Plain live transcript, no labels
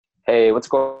Hey, what's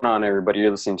going on, everybody?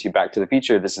 You're listening to Back to the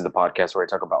Future. This is the podcast where I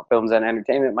talk about films and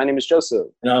entertainment. My name is Joseph.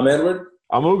 And I'm Edward.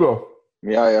 I'm Ugo.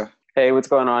 Yeah. Hey, what's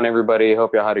going on, everybody?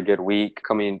 Hope y'all had a good week.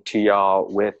 Coming to y'all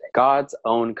with God's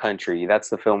Own Country. That's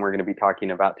the film we're going to be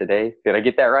talking about today. Did I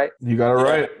get that right? You got it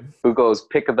right. Ugo's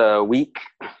pick of the week.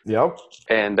 Yep.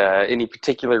 And any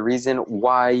particular reason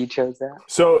why you chose that?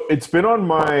 So it's been on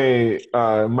my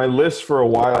my list for a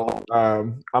while.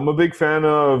 I'm a big fan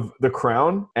of The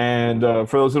Crown. And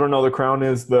for those who don't know, The Crown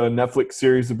is the Netflix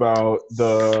series about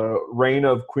the reign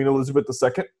of Queen Elizabeth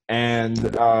II.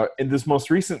 And in this most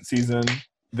recent season,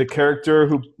 the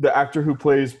actor who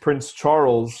plays Prince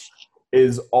Charles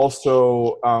is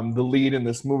also the lead in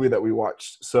this movie that we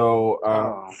watched.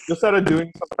 So just out of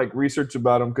doing some research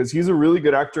about him, because he's a really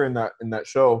good actor in that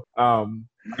show. I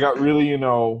got really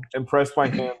impressed by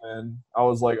him, and I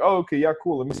was like, oh, okay, yeah,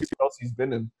 cool. Let me see what else he's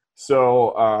been in.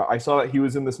 So I saw that he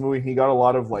was in this movie. He got a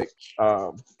lot of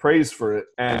praise for it,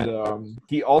 and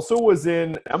he also was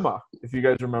in Emma, if you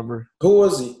guys remember. Who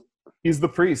was he? He's the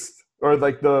priest, or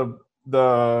the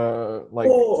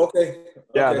Oh, okay.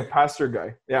 Yeah, the pastor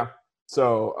guy. Yeah.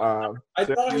 So I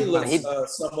thought he looked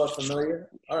somewhat familiar.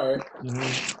 All right.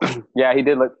 Mm-hmm. Yeah, he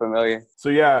did look familiar. So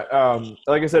yeah,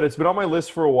 like I said, it's been on my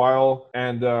list for a while,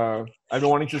 and I've been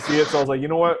wanting to see it. So I was like, you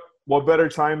know what better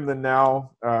time than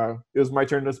now? It was my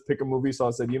turn to pick a movie, so I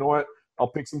said, you know what, I'll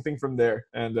pick something from there,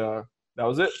 and that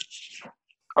was it.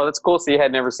 Oh, that's cool. So you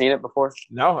had never seen it before?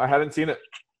 No, I hadn't seen it.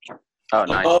 Oh,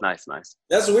 nice.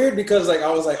 That's weird because I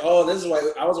was like, oh, this is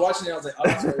why I was watching it. I was like,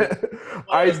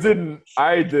 oh,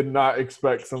 I did not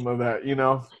expect some of that,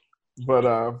 but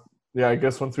yeah, I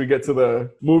guess once we get to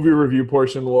the movie review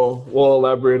portion, we'll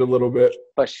elaborate a little bit.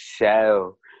 For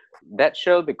sure. That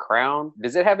show, The Crown,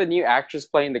 does it have a new actress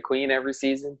playing the queen every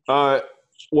season?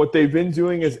 What they've been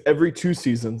doing is every 2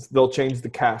 seasons they'll change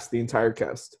the entire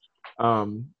cast.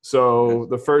 So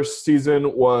the first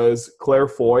season was Claire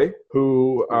Foy,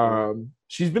 who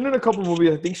she's been in a couple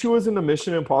movies. I think she was in the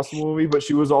Mission Impossible movie, but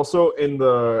she was also in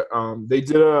the they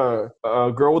did a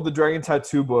Girl with the Dragon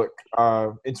Tattoo book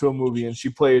into a movie, and she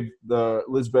played the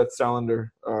Lisbeth Salander.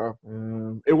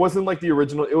 It wasn't like the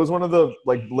original. It was one of the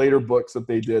later books that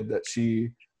they did that she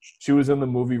was in the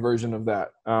movie version of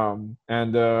that.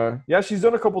 Yeah, she's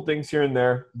done a couple things here and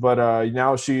there, but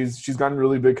now she's gotten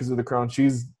really big because of The Crown.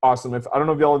 She's awesome. I don't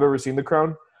know if y'all have ever seen The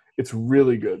Crown. It's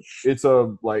really good. It's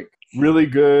a really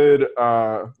good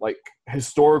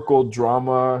historical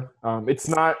drama. It's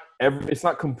not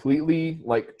completely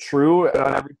true,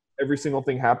 and every single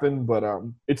thing happened, but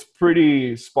it's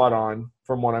pretty spot on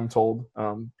from what I'm told.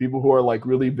 People who are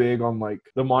really big on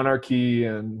the monarchy,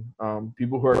 and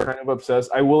people who are kind of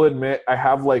obsessed. I will admit I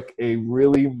have a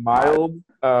really mild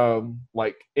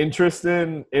interest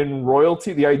in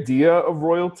royalty, the idea of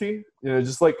royalty.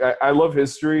 Just I love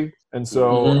history, and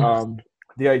so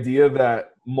the idea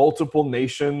that multiple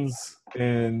nations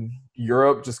in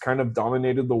Europe just kind of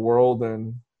dominated the world,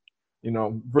 and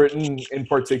Britain in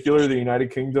particular, the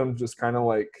United Kingdom, just kind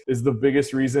of is the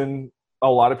biggest reason a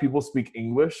lot of people speak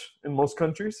English in most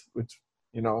countries, which,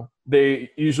 they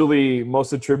usually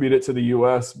most attribute it to the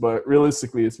US, but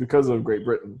realistically it's because of Great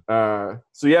Britain.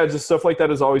 So yeah, just stuff like that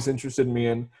has always interested me.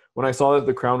 And when I saw that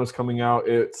The Crown was coming out,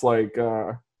 it's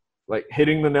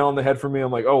hitting the nail on the head for me.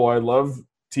 I'm like, oh, well, I love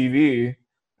TV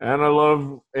and I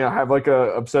love, have a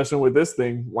obsession with this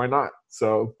thing. Why not?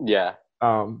 So yeah.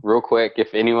 Real quick,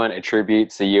 if anyone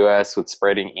attributes the U.S. with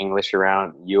spreading English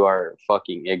around, you are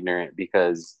fucking ignorant,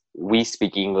 because we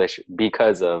speak English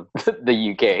because of the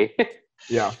U.K.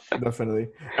 Yeah, definitely.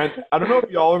 And I don't know if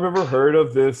y'all have ever heard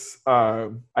of this. I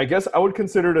guess I would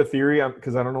consider it a theory,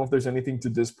 because I don't know if there's anything to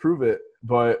disprove it.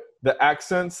 But the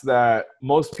accents that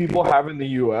most people have in the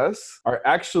U.S. are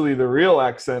actually the real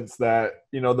accents that,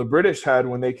 the British had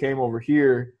when they came over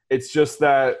here. It's just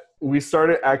that we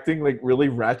started acting really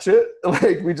ratchet.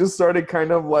 We just started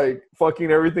kind of fucking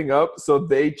everything up. So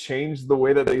they changed the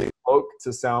way that they spoke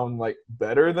to sound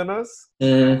better than us.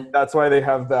 That's why they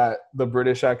have the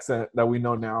British accent that we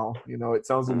know now. It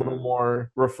sounds a little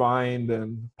more refined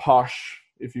and posh,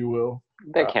 if you will.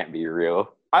 That can't be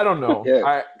real. I don't know.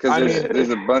 Yeah, because there's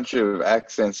a bunch of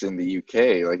accents in the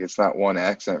UK. It's not one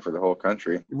accent for the whole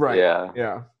country. Right.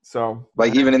 Yeah. So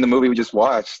even in the movie we just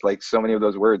watched, so many of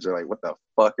those words are what the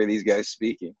fuck are these guys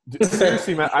speaking?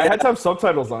 Seriously, man, I had to have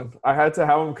subtitles on. I had to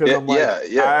have them because I'm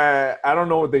I don't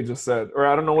know what they just said, or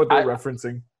I don't know what they're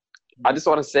referencing. I just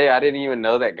want to say I didn't even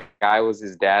know that guy was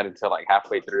his dad until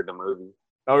halfway through the movie.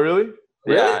 Oh, really?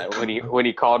 Yeah, when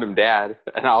he called him dad,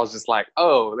 and I was just like,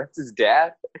 oh, that's his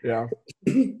dad? Yeah.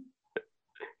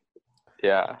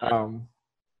 Yeah.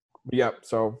 Yeah,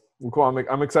 so cool.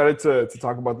 I'm excited to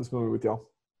talk about this movie with y'all.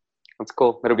 That's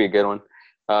cool. It'll be a good one.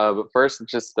 But first,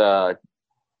 just have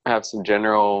some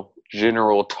general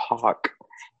talk.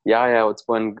 Yeah,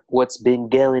 what's been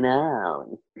going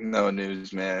on? No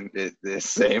news, man. It's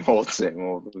same old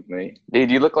with me. Dude,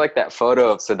 you look like that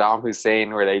photo of Saddam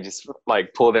Hussein where they just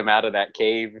like pulled him out of that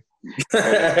cave,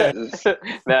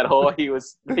 that hole he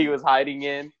was hiding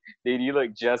in. Dude, you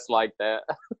look just like that.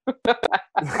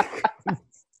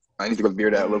 I need to go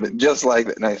beard out a little bit, just like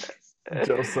that. Nice.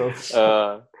 Joseph.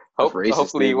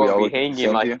 Hopefully you won't be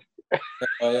hanging like.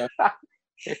 Oh yeah.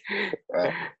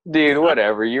 Dude,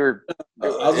 whatever. You're. I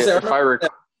was gonna say, I remember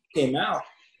that came out.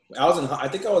 I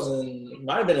think I was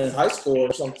might have been in high school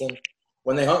or something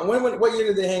when they hung. What year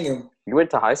did they hang him? You went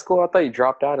to high school? I thought you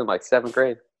dropped out in like 7th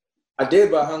grade. I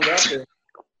did, but I hung out there.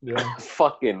 Yeah.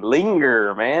 Fucking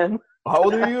linger, man. How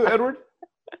old are you, Edward?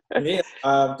 Me,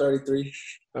 I'm 33.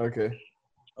 Okay.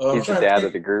 He's the dad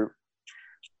of the group.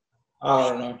 I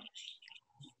don't know.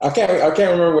 I can't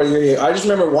remember what year. I just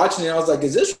remember watching it. I was like,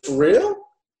 "Is this real?"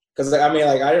 Because I mean,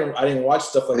 like I didn't watch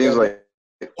stuff like that. Like,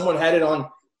 someone had it on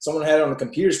the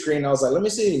computer screen. And I was like, "Let me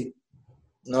see,"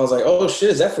 and I was like, "Oh shit,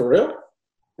 is that for real?"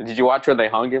 Did you watch where they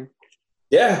hung him?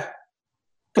 Yeah,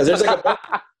 because there's like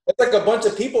a bunch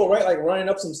of people, right, like running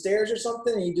up some stairs or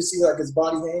something, and you just see like his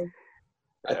body hang.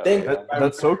 I think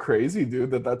that's so crazy,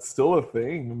 dude. That's still a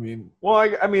thing. I mean, well,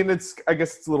 I mean, I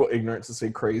guess it's a little ignorant to say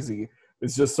crazy.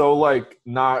 It's just so like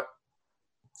not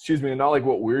like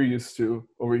what we're used to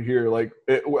over here. Like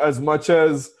as much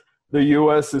as the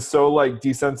U.S. is so like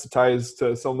desensitized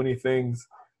to so many things,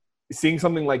 seeing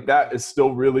something like that is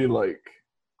still really like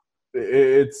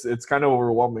it's kind of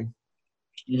overwhelming.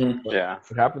 Mm-hmm. Yeah,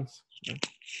 it happens.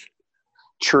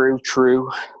 True.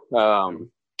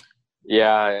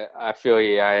 Yeah, I feel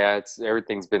you. Yeah,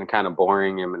 everything's been kind of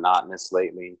boring and monotonous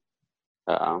lately.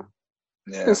 I've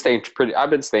been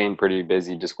staying pretty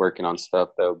busy just working on stuff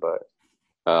though, but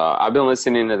I've been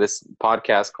listening to this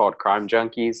podcast called Crime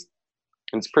Junkies.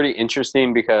 It's pretty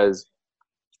interesting because,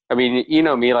 I mean, you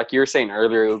know me, like you were saying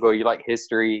earlier, Ugo, you like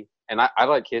history, and I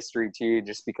like history too,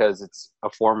 just because it's a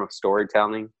form of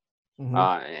storytelling, Mm-hmm.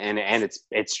 and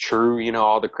it's true. You know,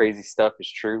 all the crazy stuff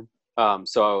is true.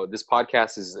 So this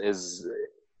podcast is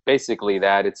basically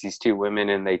that. It's these two women,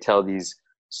 and they tell these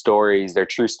stories. They're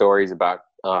true stories about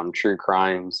true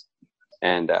crimes,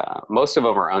 and most of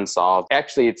them are unsolved.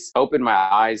 Actually, it's opened my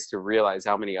eyes to realize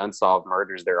how many unsolved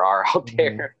murders there are out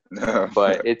there. Mm-hmm.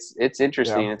 But it's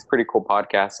interesting. Yeah. It's a pretty cool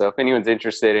podcast. So if anyone's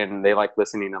interested in, they like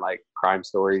listening to like crime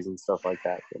stories and stuff like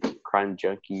that, Crime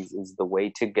Junkies is the way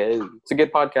to go. It's a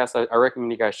good podcast. I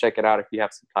recommend you guys check it out if you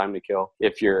have some time to kill.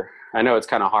 I know it's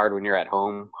kind of hard when you're at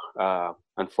home.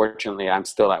 Unfortunately, I'm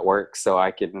still at work, so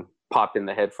I can pop in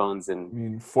the headphones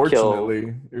and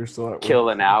fortunately, you're still at work. Kill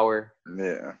an hour.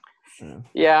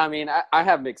 Yeah, I mean, I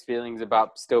have mixed feelings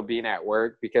about still being at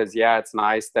work because, yeah, it's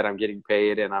nice that I'm getting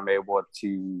paid and I'm able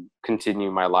to continue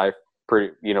my life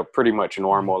pretty much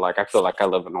normal. Like, I feel like I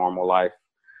live a normal life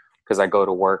because I go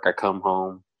to work, I come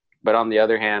home. But on the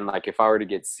other hand, like, if I were to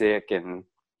get sick and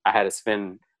I had to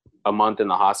spend a month in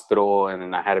the hospital and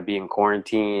then I had to be in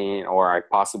quarantine, or I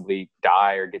possibly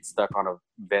die or get stuck on a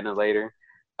ventilator,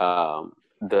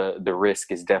 the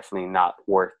risk is definitely not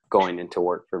worth going into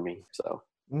work for me. So.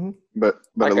 Mm-hmm. But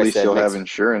like at least you'll have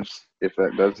insurance if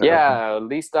that does happen. Yeah, at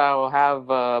least I'll have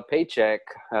a paycheck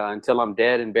until I'm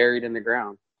dead and buried in the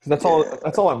ground. That's all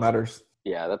that matters.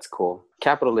 Yeah, that's cool.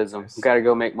 Capitalism. We got to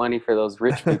go make money for those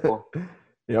rich people.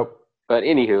 Yep. But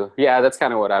anywho, yeah, that's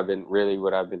kind of what I've been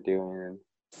doing. And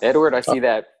Edward, I see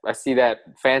that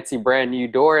fancy brand new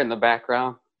door in the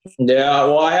background. Yeah,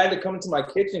 well, I had to come to my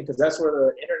kitchen because that's where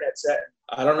the internet's at.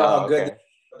 I don't know how good.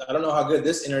 I don't know how good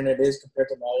this internet is compared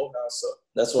to my old house, so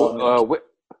that's what.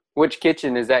 Which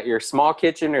kitchen is that? Your small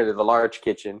kitchen or the large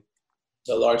kitchen?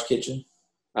 The large kitchen.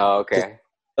 Oh, okay.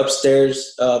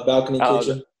 Upstairs balcony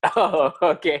kitchen. Oh,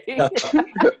 okay.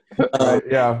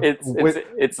 Yeah.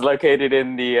 It's located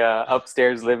in the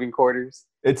upstairs living quarters.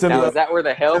 It's in is that where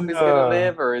the help is going to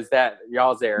live, or is that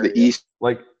y'all's area? The east.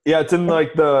 It's in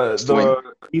like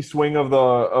the east wing of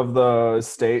the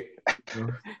estate.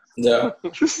 Yeah.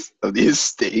 Of the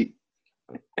estate.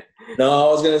 No,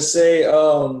 I was gonna say.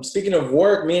 Speaking of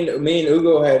work, me and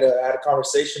Ugo had a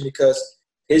conversation because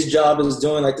his job is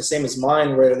doing like the same as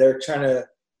mine, where they're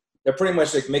pretty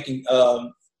much like making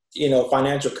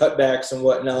financial cutbacks and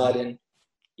whatnot. And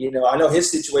I know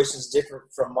his situation is different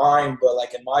from mine, but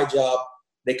like in my job,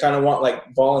 they kind of want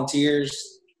like volunteers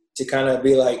to kind of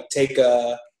be like take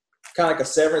a kind of like a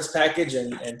severance package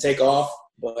and take off.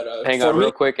 But hang on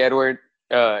real quick, Edward.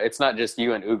 It's not just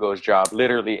you and Ugo's job.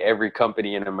 Literally every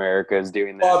company in America is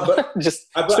doing that. But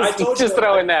I told just you,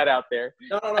 throwing that out there.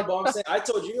 No. But I'm saying I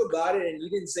told you about it, and you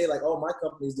didn't say like, "Oh, my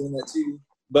company's doing that too."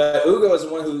 But Ugo is the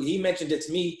one who he mentioned it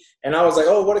to me, and I was like,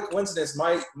 "Oh, what a coincidence!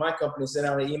 My company sent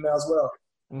out an email as well."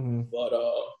 Mm-hmm. But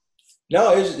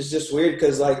no, it's just weird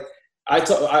because like I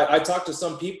talked to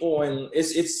some people, and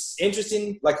it's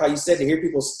interesting, like how you said, to hear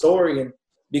people's story, and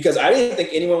because I didn't think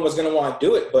anyone was gonna want to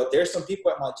do it, but there's some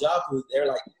people at my job who they're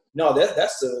like, "No,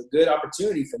 that's a good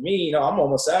opportunity for me. You know, I'm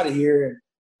almost out of here, and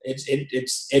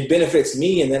it benefits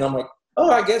me." And then I'm like, "Oh,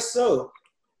 I guess so."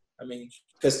 I mean,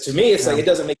 because to me, it's like it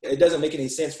doesn't make any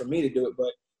sense for me to do it,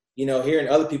 but you know, hearing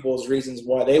other people's reasons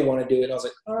why they want to do it, I was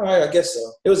like, all right, I guess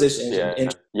so. It was interesting.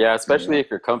 Yeah, especially if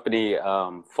your company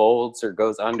folds or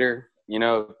goes under. You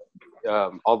know,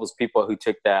 all those people who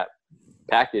took that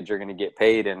package are going to get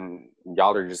paid, and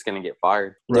y'all are just going to get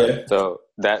fired. Right. Yeah. So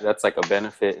that's like a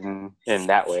benefit in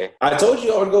that way. I told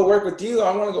you I would go work with you.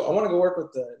 I want to go work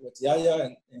with Yaya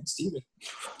and Steven.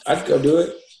 I'd go do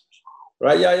it.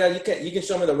 Right, Yaya? You can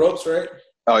show me the ropes, right?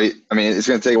 Oh, I mean, it's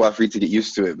going to take a while for you to get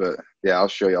used to it, but yeah, I'll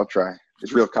show you. I'll try.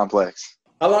 It's real complex.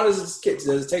 How long does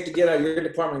it take to get out of your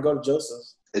department and go to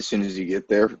Joseph's? As soon as you get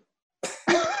there.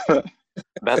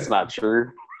 That's not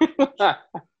true. Yeah,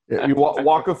 you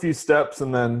walk a few steps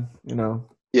and then, you know.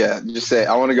 Yeah, just say,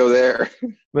 I want to go there.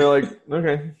 They're like,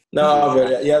 okay. No,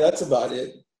 but yeah, that's about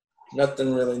it.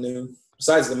 Nothing really new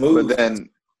besides the move.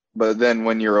 But then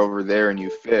when you're over there and you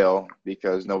fail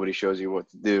because nobody shows you what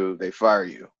to do, they fire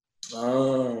you.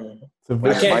 Oh. When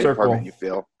you're in my department, you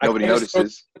fail. Nobody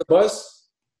notices. The bus?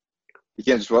 You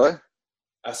can't just what?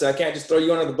 I said I can't just throw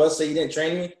you under the bus so you didn't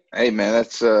train me. Hey man,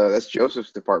 that's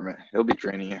Joseph's department. He'll be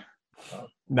training you.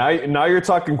 Now you're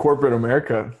talking corporate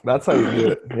America. That's how you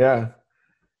do it. Yeah.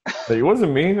 But it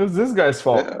wasn't me. It was this guy's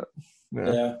fault.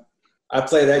 Yeah. I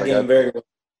play that game very well.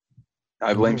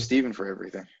 I blame Steven for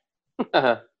everything.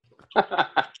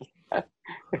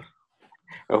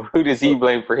 Who does he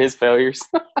blame for his failures?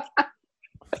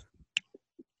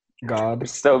 God.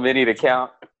 There's so many to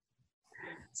count.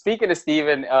 Speaking of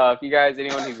Steven, if you guys,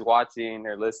 anyone who's watching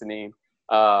or listening,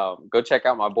 go check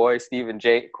out my boy Steven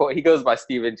James. He goes by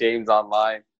Steven James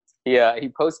online. He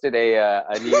posted a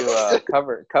new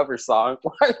cover song.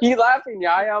 Why are you laughing,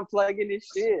 Yaya? I'm plugging his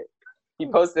shit. He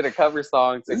posted a cover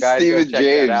song, so guys, go check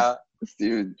that out.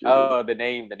 Steven James. Oh, the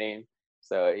name.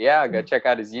 So yeah, go check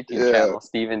out his YouTube channel,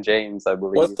 Steven James, I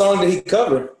believe. What song did he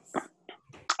cover?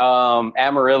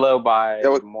 Amarillo by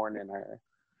Morning.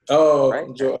 Oh, right?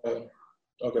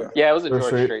 Okay. Yeah, it was a George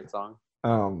Strait song.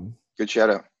 Good shout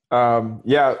out.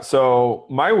 Yeah, so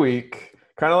my week,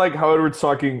 kind of like how Edward's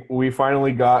talking, we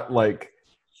finally got like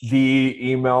the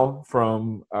email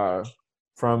from the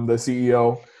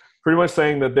CEO, pretty much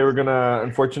saying that they were gonna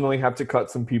unfortunately have to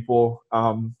cut some people.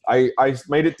 I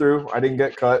made it through. I didn't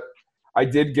get cut. I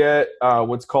did get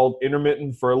what's called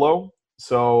intermittent furlough.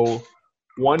 So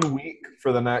 1 week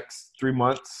for the next 3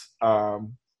 months,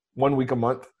 1 week a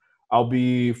month, I'll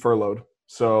be furloughed.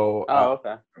 So,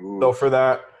 okay. So for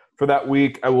that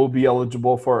week, I will be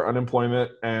eligible for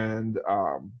unemployment and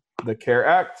the CARE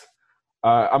Act.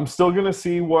 I'm still gonna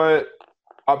see what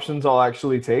options I'll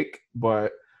actually take,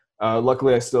 but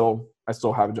luckily I still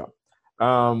have a job.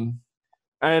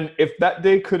 And if that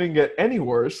day couldn't get any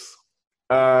worse,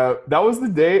 that was the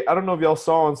day. I don't know if y'all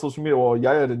saw on social media. Well,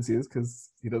 Yaya didn't see this because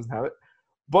he doesn't have it.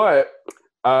 But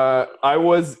I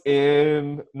was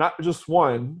in not just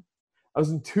one. I was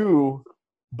in 2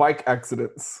 bike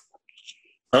accidents.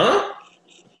 Huh?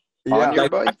 Yeah, on your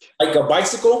bike? Like a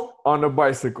bicycle? On a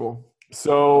bicycle.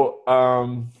 So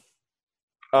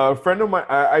a friend of mine,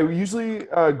 I usually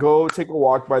go take a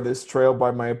walk by this trail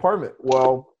by my apartment.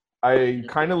 Well, I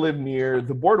kind of live near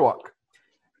the boardwalk.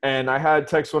 And I had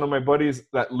text one of my buddies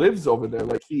that lives over there.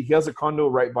 Like he has a condo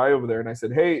right by over there. And I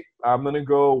said, hey, I'm going to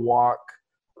go walk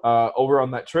over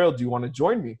on that trail. Do you want to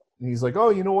join me? And he's like, oh,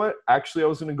 you know what? Actually, I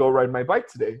was going to go ride my bike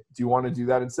today. Do you want to do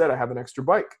that instead? I have an extra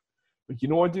bike. Like, you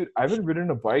know what, dude? I haven't ridden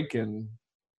a bike in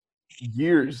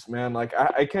years, man. Like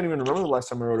I can't even remember the last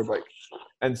time I rode a bike.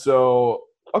 And so,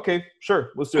 okay,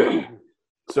 sure, let's do it.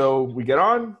 So we get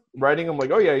on riding. I'm like,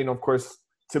 oh yeah, of course,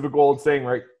 typical old saying,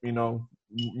 right?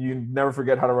 You never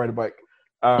forget how to ride a bike.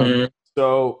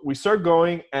 So we start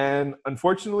going, and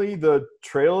unfortunately, the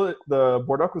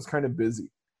boardwalk was kind of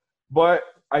busy. But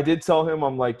I did tell him,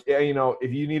 I'm like, yeah,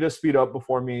 if you need to speed up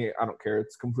before me, I don't care.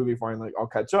 It's completely fine. Like, I'll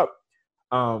catch up.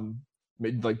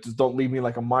 Like, just don't leave me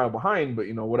like a mile behind, but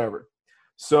whatever.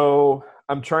 So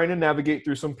I'm trying to navigate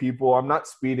through some people. I'm not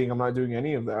speeding. I'm not doing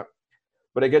any of that.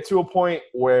 But I get to a point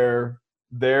where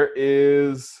there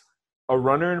is a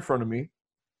runner in front of me.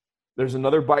 There's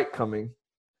another bike coming,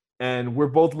 and we're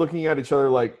both looking at each other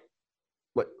like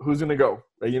who's gonna go?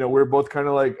 We're both kind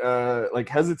of like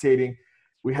hesitating.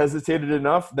 We hesitated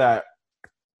enough that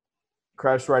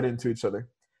crashed right into each other,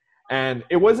 and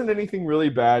it wasn't anything really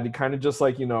bad. It kind of just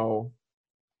like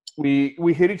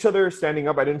we hit each other standing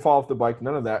up. I didn't fall off the bike,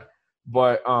 none of that.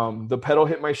 But the pedal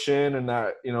hit my shin, and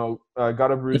that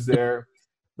got a bruise there.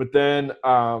 But then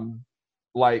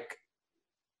like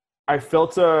I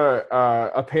felt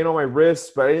a pain on my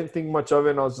wrist, but I didn't think much of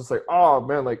it. And I was just like, oh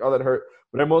man, like, oh, that hurt.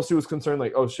 But I mostly was concerned,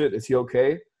 like, oh shit, is he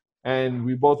okay? And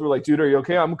we both were like, dude, are you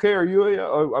okay? I'm okay. Are you? Yeah,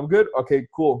 oh, I'm good. Okay,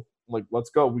 cool. Like, let's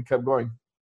go. We kept going.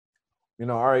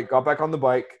 All right, got back on the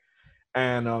bike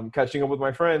and catching up with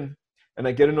my friend. And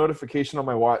I get a notification on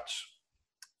my watch.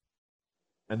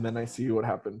 And then I see what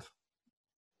happened.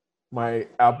 My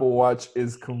Apple Watch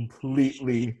is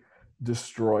completely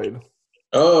destroyed.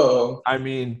 Oh. I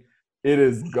mean, it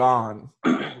is gone.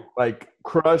 Like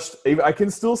crushed. I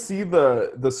can still see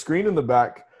the screen in the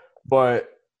back, but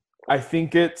I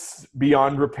think it's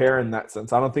beyond repair in that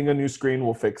sense. I don't think a new screen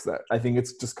will fix that. I think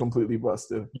it's just completely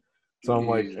busted. So I'm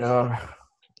like,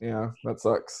 yeah, that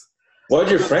sucks. What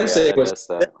did your friend say? Was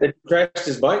that he crashed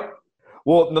his bike?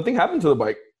 Well, nothing happened to the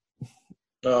bike.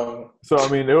 Oh. So I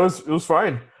mean, it was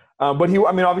fine. But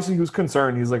obviously he was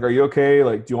concerned. He's like, "Are you okay?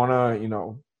 Like, do you want to,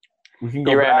 we can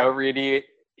go." He ran back. over you.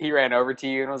 He ran over to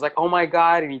you and was like, "Oh my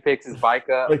god!" And he picks his bike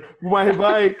up. Like, my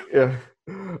bike. Yeah.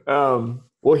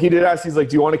 Well, he did ask. He's like,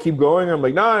 "Do you want to keep going?" I'm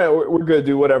like, "Nah, we're good,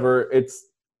 dude. Whatever. It's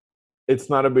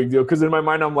not a big deal." Because in my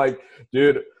mind, I'm like,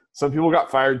 "Dude, some people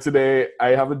got fired today. I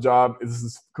have a job. This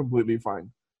is completely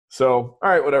fine." So, all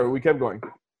right, whatever. We kept going.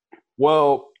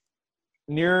 Well,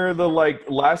 near the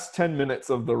last 10 minutes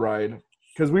of the ride,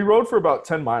 because we rode for about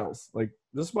 10 miles, like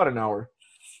just about an hour.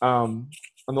 On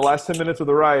the last 10 minutes of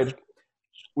the ride,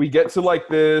 we get to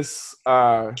this,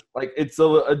 it's a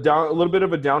little bit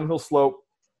of a downhill slope,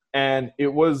 and it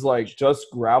was just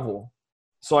gravel.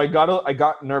 So I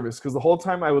got nervous because the whole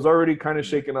time I was already kind of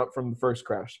shaken up from the first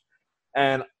crash,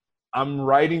 and I'm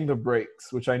riding the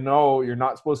brakes, which I know you're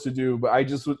not supposed to do, but I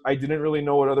didn't really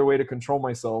know what other way to control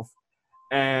myself,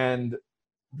 and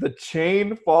the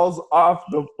chain falls off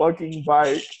the fucking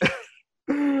bike.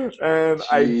 And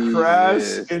I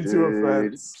crash into a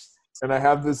fence, and I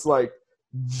have this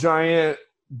giant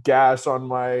gash on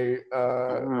my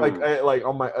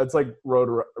on my, it's like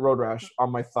road rash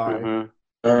on my thigh.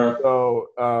 Uh-huh. So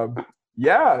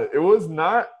yeah, it was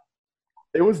not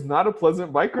a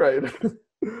pleasant bike ride.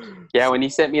 Yeah, when you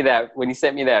sent me that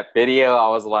video, I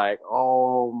was like,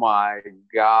 "Oh my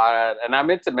god!" And I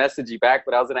meant to message you back,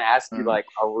 but I was gonna ask you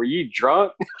were you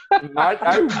drunk?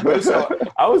 I wish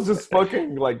I was just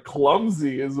fucking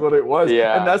clumsy, is what it was.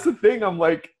 Yeah, and that's the thing. I'm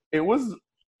like, it was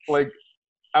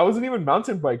I wasn't even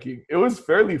mountain biking. It was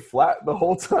fairly flat the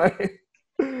whole time.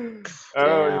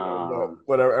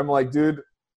 Whatever. I'm like, dude,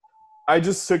 I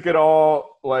just took it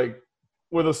all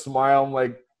with a smile. I'm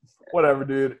like, whatever,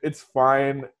 dude, it's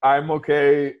fine. I'm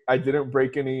okay. I didn't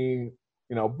break any,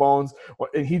 bones.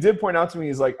 And he did point out to me,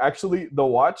 he's like, actually, the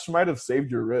watch might have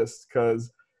saved your wrist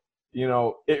because,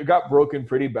 it got broken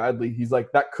pretty badly. He's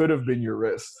like, that could have been your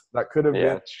wrist. That could have been.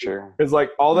 Yeah, that's true. Because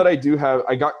all that I do have,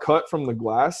 I got cut from the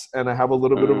glass, and I have a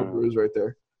little bit of a bruise right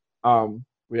there.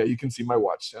 Yeah, you can see my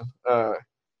watch. Yeah.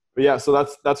 But yeah, so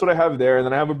that's what I have there. And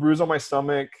then I have a bruise on my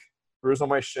stomach, bruise on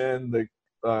my shin,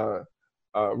 the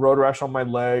road rash on my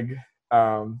leg,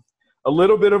 a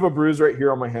little bit of a bruise right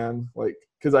here on my hand,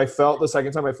 because I felt the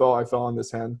second time I fell on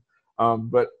this hand.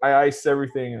 But I iced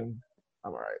everything, and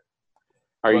I'm all right.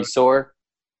 Are you sore?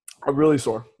 I'm really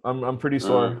sore. I'm pretty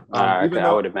sore. I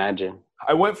would imagine.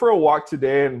 I went for a walk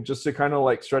today, and just to kind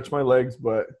of stretch my legs,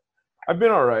 but I've been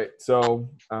all right.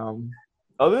 So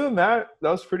other than that,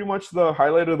 that was pretty much the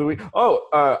highlight of the week.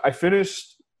 Oh, I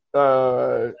finished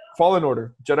Jedi Fallen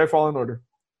Order.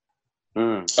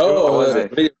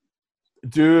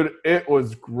 Dude, it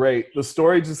was great. The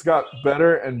story just got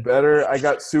better and better. I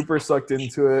got super sucked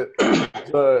into it.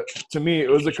 To me, it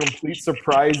was a complete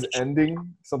surprise ending.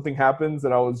 Something happens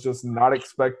that I was just not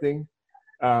expecting.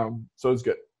 So it was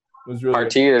good. It was really Part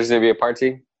 2? There's going to be a Part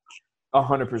 2?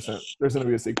 100%. There's going to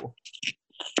be a sequel.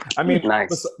 I mean,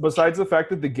 nice. Besides the fact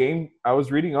that the game, I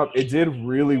was reading up, it did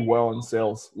really well in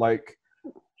sales. By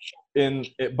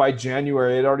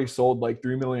January, it already sold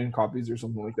 3 million copies or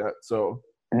something like that. So,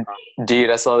 dude,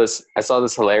 I saw this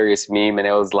hilarious meme, and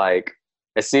it was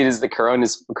as soon as the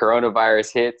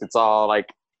coronavirus hits, it's all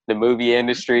the movie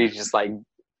industry is just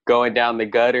going down the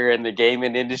gutter, and the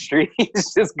gaming industry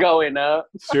is just going up.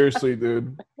 Seriously,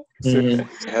 dude. Seriously.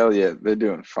 Hell yeah, they're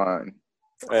doing fine.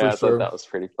 Yeah, I thought that was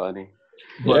pretty funny.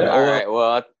 But, all right,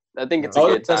 well, I think it's I a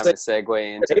was good gonna time say, to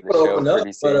segue into they're the able to show open up,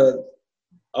 pretty but soon.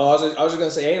 I was just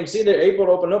gonna say AMC. They're able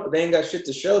to open up, but they ain't got shit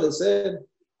to show. They said.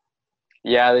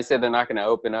 Yeah, they said they're not going to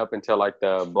open up until like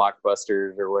the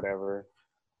blockbusters or whatever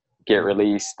get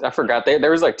released. I forgot. There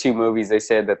was like 2 movies they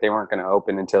said that they weren't going to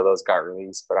open until those got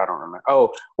released, but I don't remember.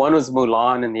 Oh, one was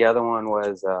Mulan and the other one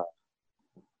was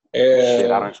shit.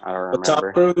 I don't Tom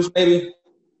remember. Cruise, maybe.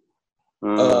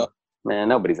 Man,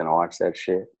 nobody's gonna watch that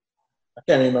shit. I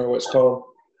can't even remember what it's called.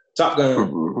 Top Gun.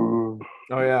 Oh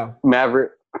yeah,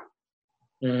 Maverick.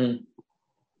 Mm-hmm.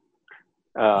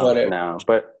 No,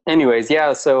 but anyways,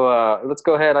 yeah. So let's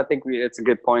go ahead. I think it's a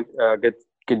good point.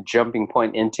 Good jumping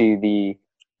point into the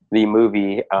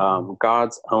movie,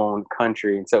 God's Own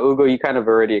Country. So Ugo, you kind of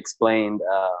already explained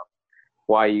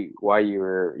why you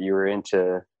were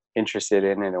interested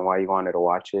in it and why you wanted to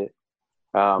watch it.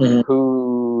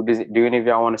 Who do any of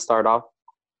y'all want to start off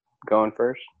going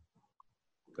first?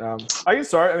 I can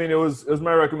start. I mean, it was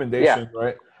my recommendation,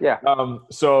 right? Yeah.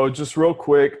 So just real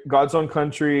quick, God's Own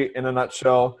Country, in a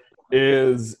nutshell,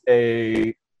 is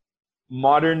a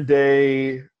modern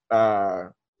day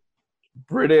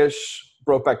British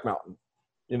Brokeback Mountain.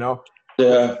 You know,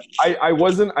 Yeah.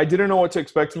 I didn't know what to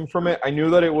expect from it. I knew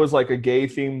that it was like a gay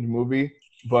themed movie,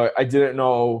 but I didn't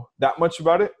know that much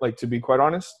about it. Like, to be quite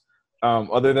honest,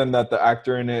 other than that, the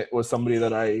actor in it was somebody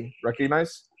that I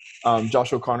recognize.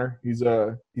 Josh O'Connor, he's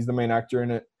the main actor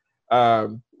in it.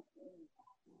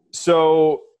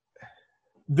 So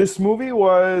this movie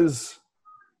was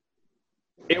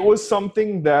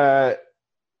something that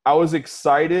I was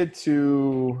excited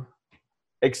to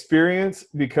experience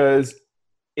because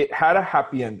it had a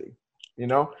happy ending. You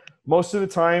know, most of the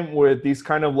time with these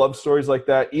kind of love stories like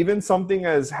that, even something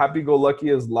as happy-go-lucky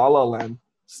as La La Land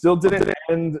still didn't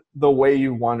end the way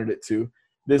you wanted it to.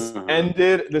 This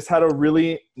had a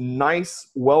really nice,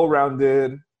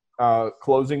 well-rounded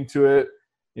closing to it.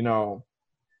 You know,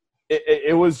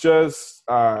 it was just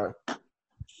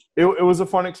it was a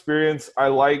fun experience. I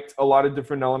liked a lot of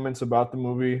different elements about the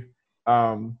movie.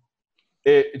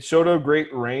 It showed a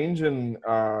great range, and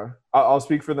I'll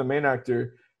speak for the main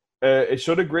actor. It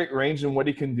showed a great range in what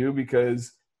he can do,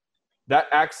 because that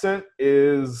accent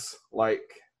is like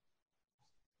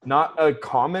not a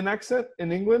common accent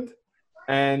in England.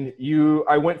 And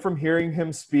I went from hearing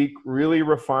him speak really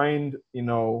refined, you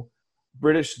know,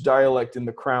 British dialect in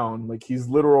The Crown, like he's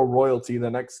literal royalty, the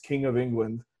next king of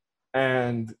England.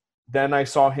 And then I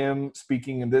saw him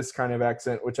speaking in this kind of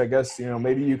accent, which I guess, you know,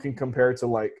 maybe you can compare to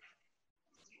like,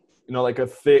 you know, like a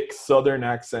thick Southern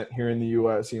accent here in the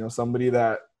US, you know, somebody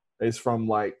that is from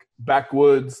like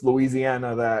backwoods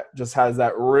Louisiana that just has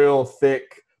that real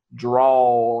thick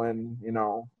drawl, and, you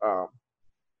know,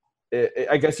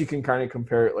 I guess you can kind of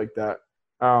compare it like that.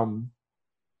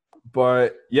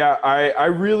 But yeah, I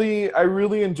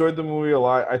really enjoyed the movie a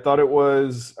lot. I thought it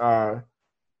was a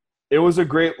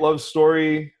great love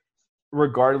story,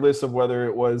 regardless of whether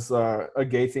it was a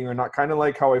gay thing or not. Kind of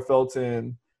like how I felt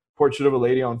in Portrait of a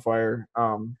Lady on Fire.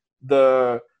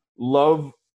 The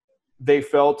love they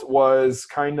felt was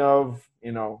kind of,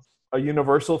 you know, a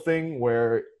universal thing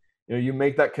where, you know, you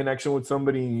make that connection with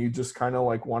somebody and you just kind of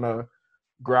like want to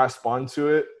grasp onto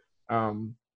it.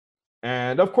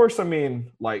 And of course, I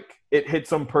mean, like, it hit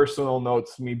some personal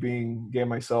notes, me being gay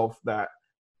myself, that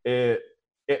it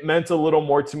meant a little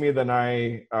more to me than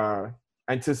I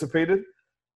anticipated.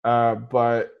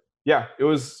 But yeah, it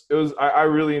was I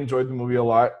really enjoyed the movie a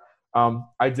lot.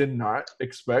 I did not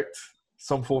expect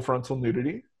some full frontal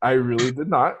nudity. I really did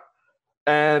not.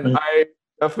 And I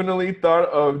definitely thought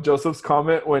of Joseph's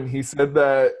comment when he said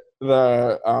that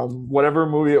the whatever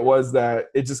movie it was, that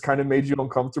it just kind of made you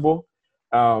uncomfortable.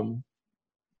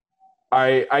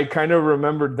 I kind of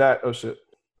remembered that. Oh shit.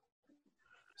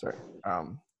 Sorry.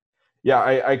 Yeah,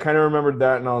 I kind of remembered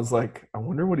that, and I was like, I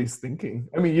wonder what he's thinking.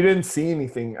 I mean, you didn't see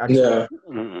anything actually,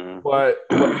 but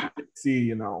you did see,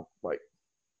 you know, like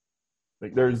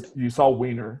you saw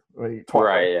Wiener like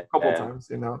twice, a couple times,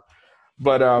 you know.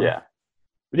 But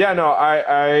yeah, no,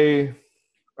 I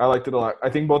liked it a lot. I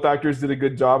think both actors did a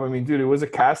good job. I mean, dude, it was a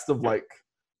cast of like,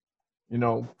 you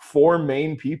know, 4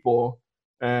 main people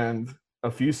and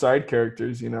a few side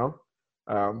characters, you know.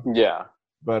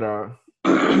 But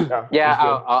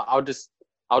I'll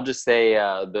just say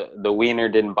the wiener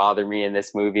didn't bother me in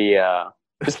this movie,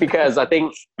 just because I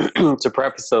think to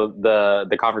preface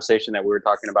the conversation that we were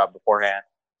talking about beforehand,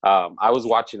 I was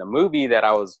watching a movie that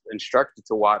I was instructed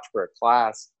to watch for a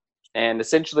class, and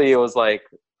essentially it was like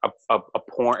a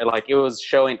porn, like it was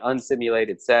showing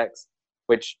unsimulated sex,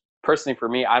 which personally for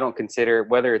me, I don't consider,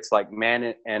 whether it's like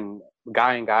man and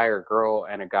guy or girl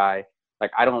and a guy,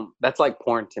 like that's like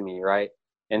porn to me, right?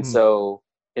 And so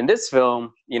in this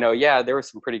film, yeah, there were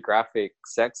some pretty graphic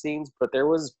sex scenes, but there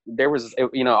was,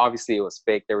 obviously it was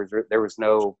fake. There was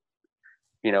no,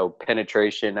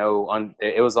 penetration,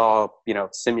 it was all,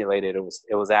 simulated.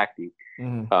 It was acting.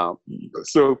 Mhm.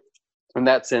 So in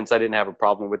that sense, I didn't have a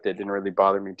problem with it. It didn't really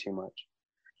bother me too much.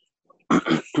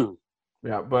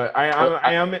 Yeah, but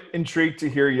I am intrigued to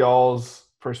hear y'all's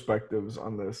perspectives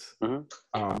on this.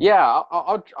 Mm-hmm. Yeah,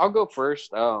 I'll go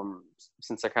first.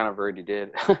 Since I kind of already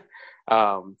did.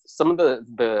 Some of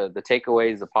the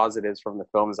takeaways, the positives from the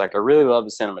film is like I really love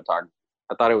the cinematography.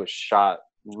 I thought it was shot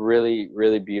really,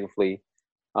 really beautifully.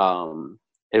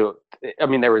 There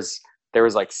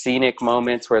was like scenic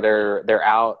moments where they're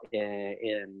out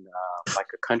in like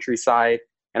a countryside,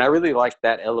 and I really liked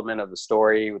that element of the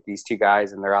story with these two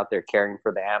guys, and they're out there caring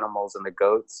for the animals and the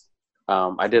goats.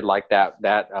 I did like that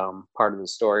part of the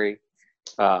story.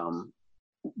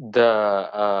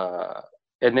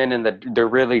 And then in the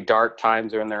really dark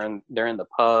times when they're in the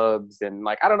pubs, and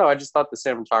like I don't know, I just thought the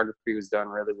cinematography was done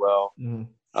really well.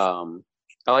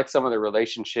 I like some of the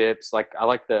relationships. Like I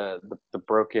like the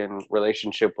broken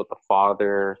relationship with the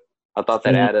father. I thought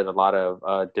that added a lot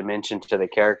of dimension to the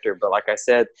character. But like I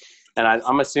said, and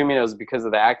I'm assuming it was because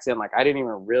of the accent. Like I didn't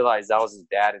even realize that was his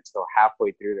dad until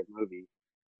halfway through the movie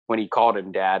when he called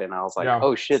him dad, and I was like,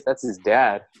 oh shit, that's his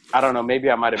dad. I don't know, maybe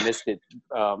I might have missed it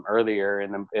earlier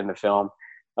in the film.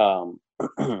 And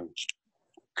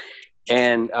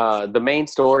the main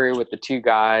story with the two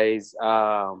guys,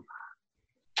 I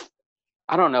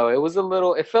don't know,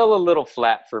 it fell a little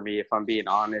flat for me, if I'm being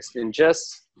honest, and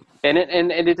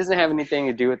it doesn't have anything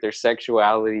to do with their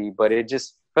sexuality, but it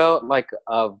just felt like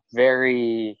a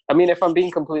very, if I'm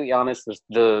being completely honest,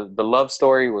 the love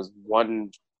story was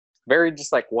very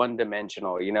just like one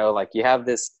dimensional, like you have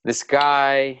this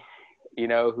guy,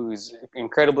 who's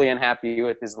incredibly unhappy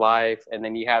with his life, and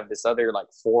then you have this other like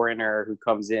foreigner who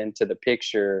comes into the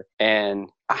picture,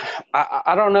 and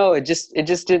I don't know, it just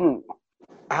didn't,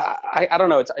 I don't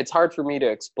know, it's hard for me to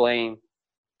explain,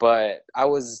 but I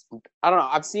don't know,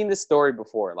 I've seen this story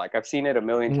before, like I've seen it a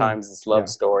million times, this love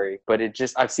story, but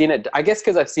I've seen it, I guess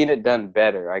because I've seen it done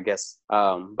better, I guess.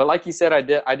 But like you said, I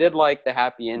did like the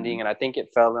happy ending, and I think it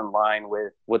fell in line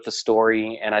with the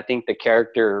story, and I think the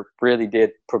character really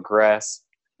did progress,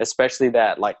 especially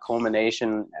that like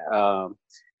culmination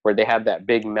where they have that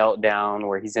big meltdown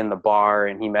where he's in the bar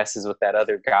and he messes with that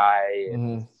other guy,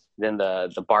 and then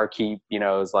the barkeep,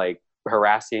 is like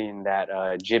harassing that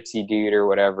gypsy dude or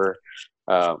whatever.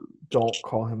 Don't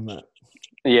call him that.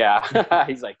 Yeah.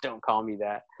 He's like, don't call me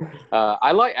that.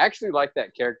 I actually like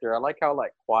that character. I like how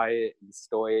like quiet and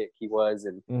stoic he was,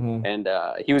 and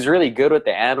he was really good with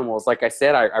the animals. Like I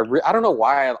said, I don't know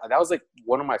why that was like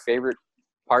one of my favorite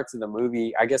parts of the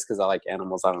movie, I guess because I like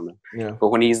animals, I don't know. Yeah. But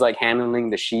when he's like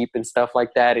handling the sheep and stuff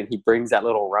like that, and he brings that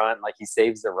little runt, like he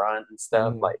saves the runt and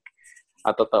stuff, like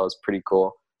I thought that was pretty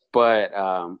cool. But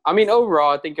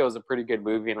overall, I think it was a pretty good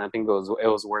movie, and I think it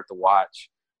was worth the watch.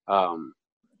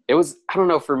 It was, I don't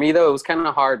know, for me though, it was kind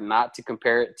of hard not to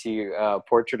compare it to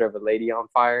Portrait of a Lady on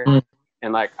Fire,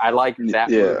 and like I liked that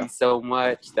movie so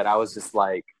much that I was just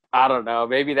like, I don't know,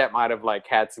 maybe that might have like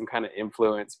had some kind of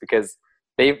influence, because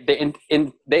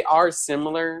they are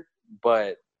similar,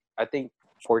 but I think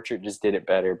Portrait just did it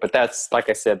better. But that's, like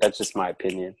I said, that's just my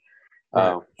opinion.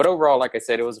 But overall, like I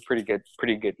said, it was a pretty good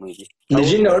movie. Did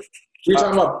you notice, we were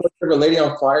talking about Portrait of a Lady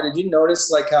on Fire, did you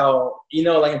notice like how,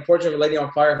 like in Portrait of a Lady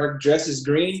on Fire, her dress is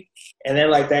green, and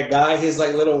then like that guy, his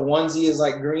like little onesie is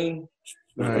like green,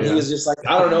 and he was just like,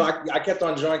 I don't know, I kept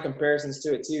on drawing comparisons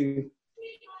to it too.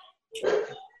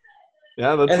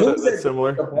 Yeah, that's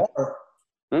similar.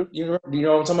 You know what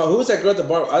I'm talking about? Who was that girl at the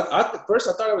bar? At first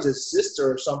I thought it was his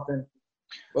sister or something.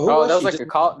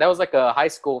 That was like a high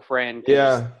school friend.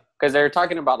 Yeah. Because they were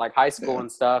talking about like high school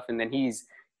and stuff, and then he's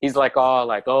like,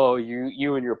 oh,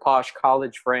 you and your posh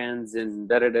college friends and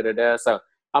da da da da da. So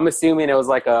I'm assuming it was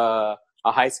like a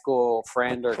high school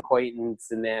friend or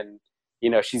acquaintance, and then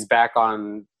she's back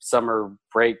on summer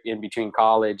break in between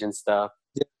college and stuff.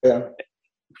 Yeah.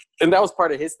 And that was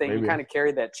part of his thing. Maybe. He kind of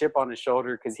carried that chip on his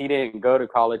shoulder because he didn't go to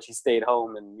college. He stayed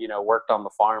home and worked on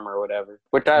the farm or whatever.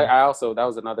 Which I also, that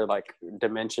was another like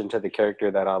dimension to the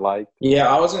character that I liked.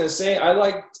 Yeah, I was gonna say I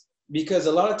liked. Because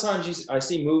a lot of times I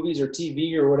see movies or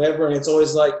TV or whatever, and it's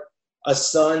always like a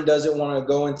son doesn't want to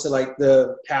go into like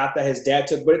the path that his dad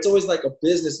took, but it's always like a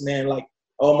businessman, like,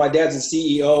 oh, my dad's a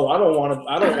CEO. I don't want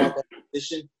that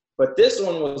position. But this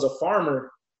one was a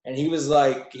farmer, and he was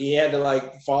like, he had to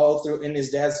like follow through in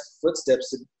his dad's footsteps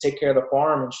to take care of the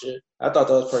farm and shit. I thought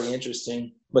that was pretty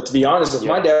interesting. But to be honest, if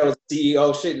my dad was a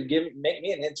CEO, shit, make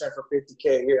me an intern for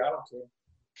 $50K a year. I don't care.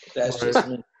 That's just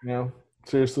me. Yeah,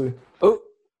 seriously.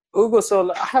 Hugo,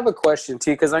 so I have a question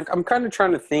too, because I'm kind of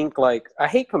trying to think. Like, I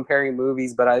hate comparing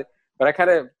movies, but I kind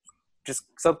of just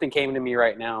something came to me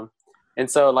right now, and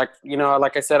so like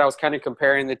like I said, I was kind of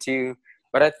comparing the two.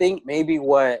 But I think maybe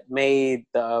what made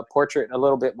the portrait a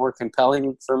little bit more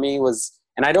compelling for me was,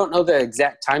 and I don't know the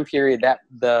exact time period that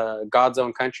the God's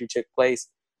Own Country took place,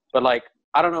 but like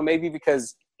I don't know, maybe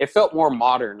because it felt more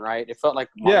modern, right? It felt like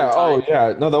modern Yeah. Oh, time.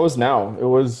 yeah. No, that was now. It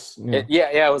was. Yeah.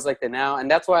 Yeah, it was like the now, and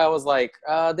that's why I was like,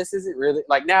 this isn't really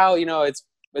like now.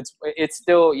 It's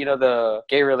still the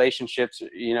gay relationships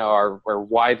are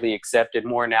widely accepted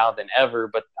more now than ever.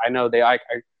 But I know I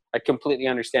completely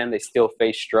understand they still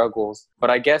face struggles. But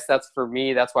I guess that's for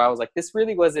me. That's why I was like, this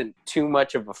really wasn't too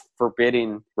much of a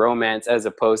forbidding romance as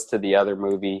opposed to the other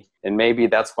movie, and maybe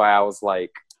that's why I was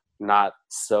like not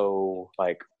so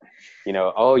like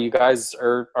oh, you guys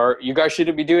you guys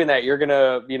shouldn't be doing that. You're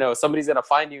gonna, somebody's gonna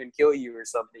find you and kill you or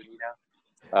something,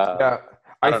 Yeah.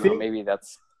 I I don't know. think Maybe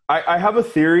that's. I have a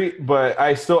theory, but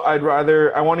I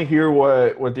want to hear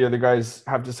what the other guys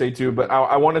have to say too. But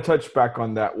I want to touch back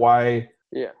on that. Why?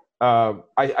 Yeah.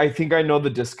 I think I know the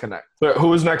disconnect. But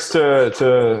who is next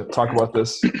to talk about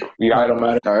this? Yeah, I don't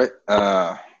matter. All right.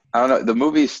 I don't know. The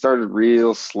movie started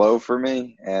real slow for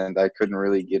me, and I couldn't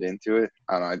really get into it.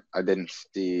 I don't know. I didn't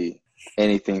see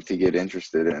anything to get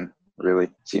interested in. Really,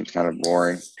 seems kind of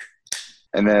boring.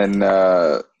 And then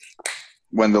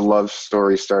when the love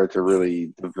story started to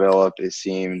really develop, it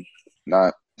seemed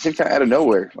kind of out of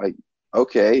nowhere. Like,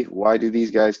 okay, why do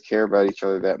these guys care about each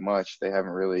other that much? We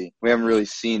haven't really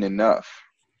seen enough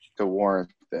to warrant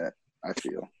that, I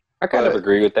feel. I kind of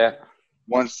agree with that.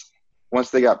 Once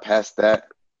they got past that,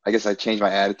 I guess I changed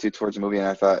my attitude towards the movie, and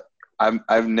I thought,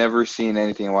 I've never seen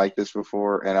anything like this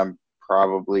before, and I'm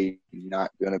probably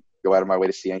not going to go out of my way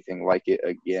to see anything like it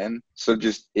again. So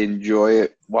just enjoy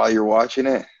it while you're watching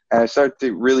it. And I started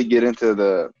to really get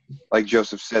into like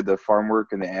Joseph said, the farm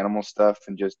work and the animal stuff,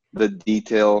 and just the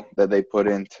detail that they put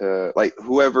into, like,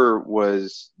 whoever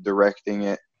was directing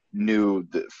it knew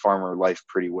the farmer life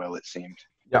pretty well, it seemed.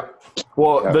 Yeah.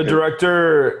 Well, the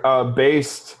director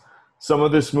based some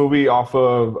of this movie off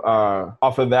of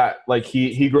that. Like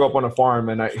he grew up on a farm,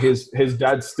 and his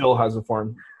dad still has a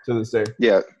farm to this day.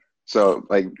 Yeah. So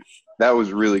like that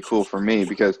was really cool for me,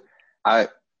 because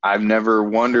I've never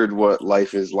wondered what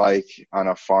life is like on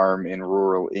a farm in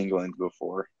rural England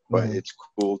before, but it's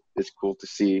cool. It's cool to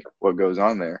see what goes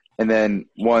on there. And then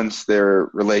once their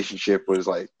relationship was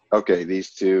like, okay,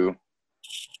 these two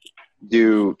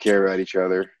do care about each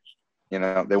other, they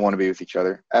want to be with each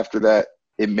other. After that,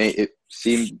 it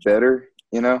seemed better,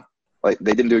 like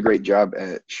they didn't do a great job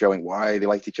at showing why they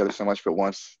liked each other so much, but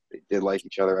once they did like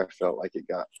each other, I felt like it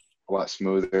got a lot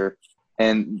smoother.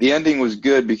 And the ending was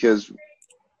good, because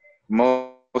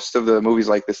most of the movies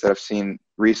like this that I've seen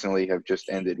recently have just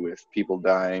ended with people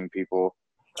dying, people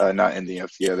not ending up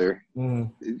together,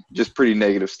 just pretty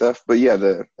negative stuff. But yeah,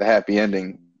 the happy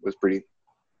ending was pretty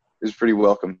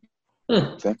welcome.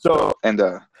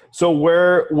 So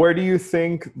where do you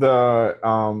think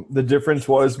the difference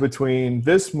was between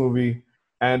this movie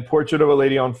and Portrait of a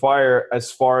Lady on Fire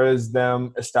as far as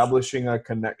them establishing a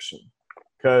connection?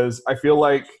 Because I feel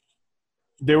like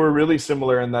they were really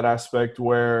similar in that aspect,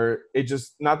 where it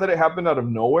just, not that it happened out of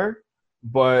nowhere,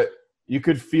 but you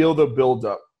could feel the build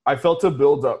up. I felt a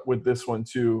build up with this one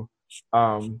too.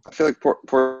 I feel like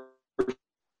Portrait of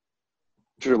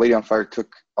a Lady on Fire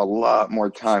took a lot more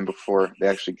time before they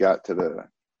actually got to the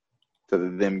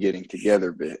them getting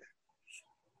together bit.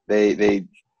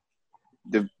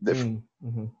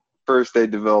 First they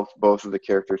developed both of the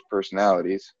characters'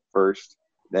 personalities first,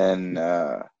 then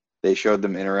they showed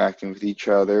them interacting with each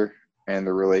other and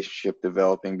the relationship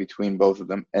developing between both of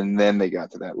them, and then they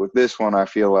got to that. With this one, I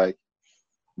feel like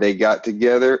they got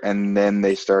together and then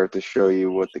they started to show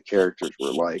you what the characters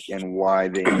were like and why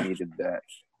they needed that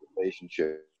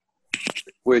relationship.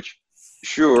 Which,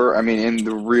 sure, I mean, in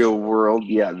the real world,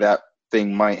 yeah, that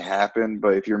thing might happen,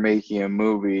 but if you're making a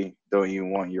movie, don't you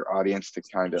want your audience to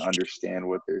kind of understand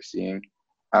what they're seeing?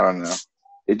 I don't know.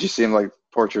 It just seemed like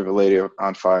Portrait of a Lady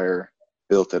on Fire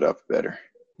built it up better.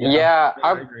 Yeah,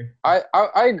 I agree. I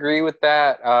agree with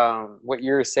that. What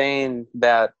you're saying,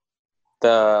 that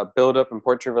the build up in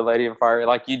Portrait of a Lady on Fire,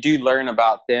 like you do learn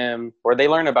about them, or they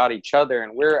learn about each other,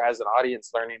 and we're as an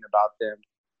audience learning about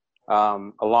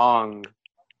them along.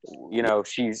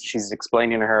 She's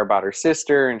explaining to her about her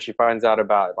sister, and she finds out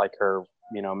about like her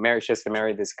marriage. She has to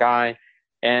marry this guy,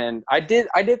 and I did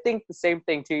think the same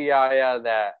thing too. Yeah,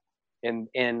 that in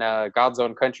God's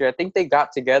Own Country, I think they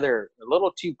got together a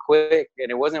little too quick,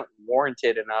 and it wasn't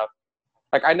warranted enough.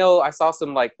 Like I know I saw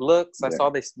some like looks. Yeah. I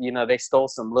saw this, they stole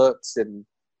some looks, and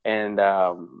and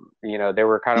you know, they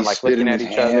were kind He of like spit looking in at his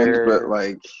each hand, other. but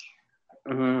like,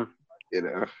 Mhm. you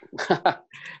know.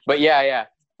 But yeah,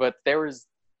 but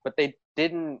they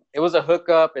didn't. It was a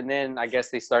hookup, and then I guess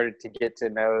they started to get to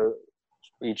know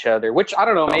each other, which I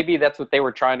don't know. Maybe that's what they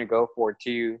were trying to go for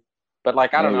too. But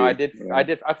like, I don't know. Maybe,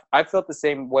 yeah. I felt the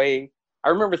same way. I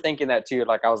remember thinking that too.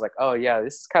 Like, I was like, oh yeah,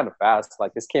 this is kind of fast.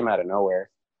 Like, this came out of nowhere.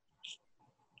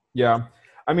 Yeah.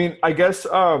 I mean, I guess,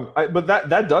 but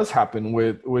that does happen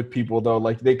with people though.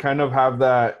 Like they kind of have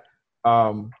that,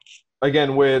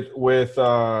 again, with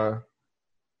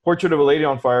Portrait of a Lady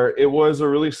on Fire, it was a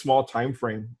really small time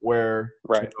frame where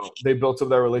Right. they built up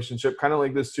that relationship. Kind of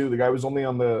like this too. The guy was only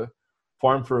on the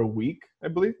farm for a week, I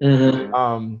believe.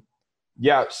 Mm-hmm.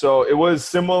 Yeah, so it was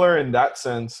similar in that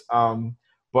sense.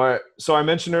 But so I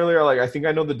mentioned earlier, like I think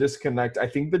I know the disconnect. I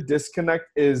think the disconnect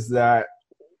is that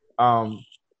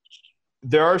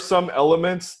there are some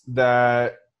elements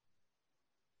that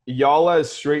y'all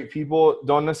as straight people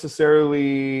don't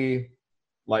necessarily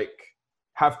like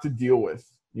have to deal with,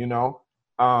 you know?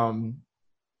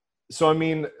 So I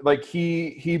mean, like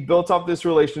he built up this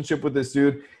relationship with this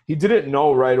dude. He didn't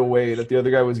know right away that the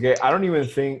other guy was gay. I don't even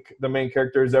think the main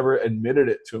character has ever admitted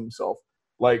it to himself.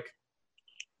 Like,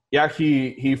 yeah,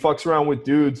 he fucks around with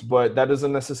dudes, but that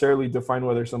doesn't necessarily define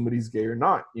whether somebody's gay or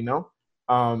not, you know?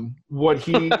 What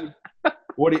he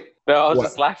No, I was what?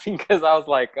 just laughing because I was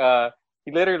like,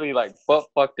 he literally like butt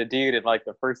fucked a dude in like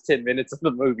the first 10 minutes of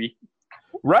the movie.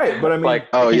 Right, but I mean, Like,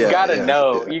 Oh, you yeah, gotta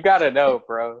know. yeah. You gotta know,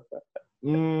 bro.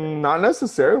 not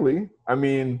necessarily. I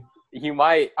mean, He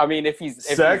might. I mean, if he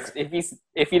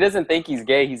doesn't think he's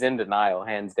gay, he's in denial,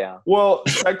 hands down. well,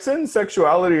 sex and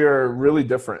sexuality are really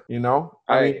different, you know?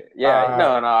 I mean, No,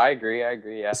 I agree.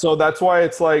 Yeah. so that's why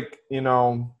it's like, you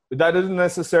know, that doesn't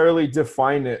necessarily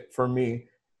define it for me.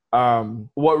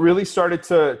 What really started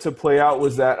to play out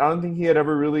was that I don't think he had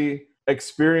ever really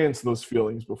experienced those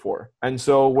feelings before. And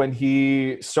so when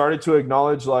he started to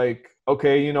acknowledge like,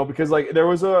 okay, you know, because like there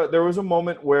was a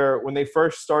moment where when they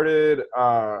first started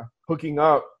hooking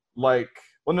up, like,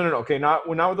 well, no, okay, not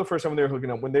with the first time they were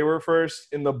hooking up, when they were first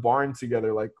in the barn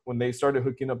together, like when they started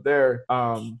hooking up there,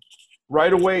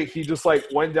 right away he just like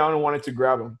went down and wanted to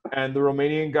grab him, and the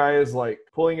Romanian guy is like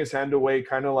pulling his hand away,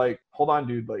 kind of like, hold on,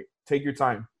 dude, like take your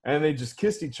time. And they just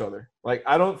kissed each other. Like,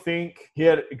 I don't think he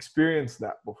had experienced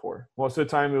that before. Most of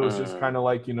the time it was just kind of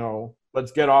like, you know,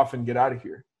 let's get off and get out of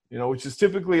here, you know, which is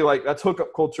typically like, that's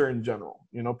hookup culture in general.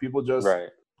 You know, people just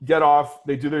get off,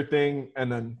 they do their thing,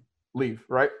 and then leave,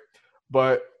 right?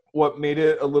 But what made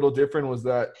it a little different was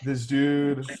that this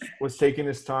dude was taking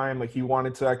his time. Like, he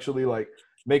wanted to actually like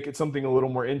make it something a little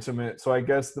more intimate. So I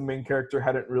guess the main character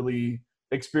hadn't really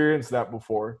experienced that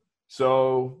before.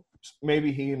 So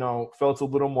maybe he, you know, felt a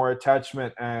little more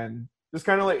attachment, and just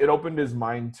kind of like it opened his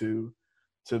mind to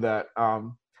that. But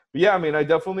yeah, I mean, I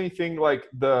definitely think like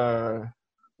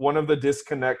one of the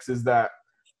disconnects is that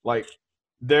like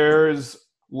there's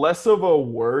less of a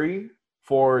worry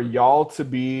for y'all to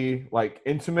be like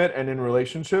intimate and in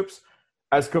relationships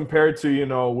as compared to, you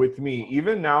know, with me.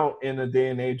 Even now in a day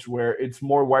and age where it's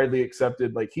more widely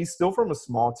accepted, like he's still from a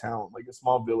small town, like a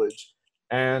small village,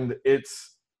 and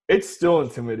it's still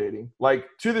intimidating. Like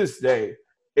to this day,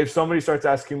 if somebody starts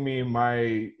asking me my,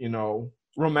 you know,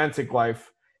 romantic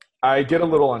life, I get a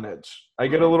little on edge. I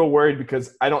get a little worried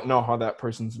because I don't know how that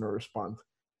person's gonna respond.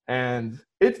 And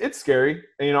it's scary.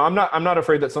 And, you know, I'm not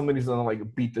afraid that somebody's gonna like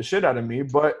beat the shit out of me,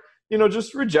 but you know,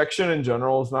 just rejection in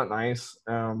general is not nice.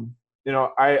 You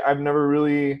know, I've never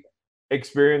really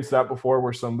experienced that before,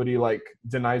 where somebody like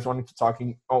denies wanting to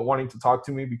talk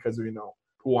to me because of, you know,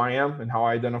 who I am and how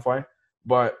I identify.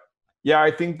 But yeah,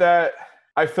 I think that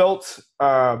I felt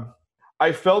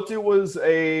it was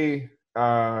a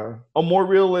more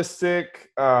realistic.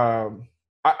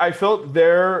 I felt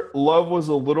their love was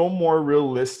a little more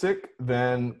realistic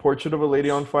than Portrait of a Lady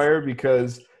on Fire,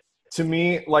 because to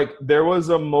me, like, there was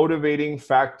a motivating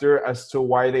factor as to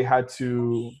why they had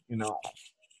to, you know,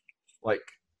 like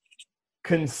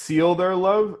conceal their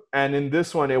love. And in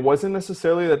this one, it wasn't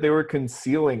necessarily that they were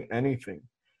concealing anything.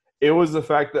 It was the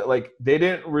fact that like they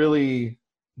didn't really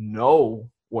know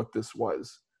what this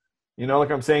was. You know,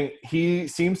 like I'm saying, he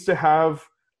seems to have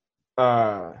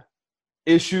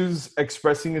issues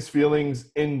expressing his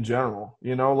feelings in general.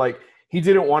 You know, like he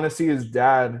didn't want to see his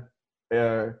dad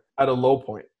at a low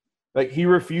point. Like he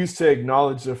refused to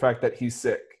acknowledge the fact that he's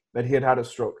sick, that he had a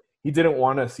stroke. He didn't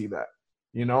want to see that,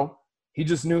 you know? He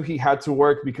just knew he had to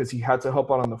work because he had to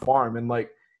help out on the farm. And like,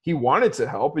 he wanted to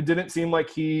help. It didn't seem like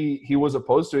he was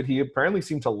opposed to it. He apparently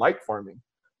seemed to like farming,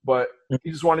 but he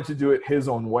just wanted to do it his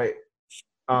own way.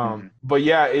 But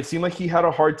yeah, it seemed like he had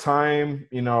a hard time.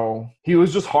 You know, he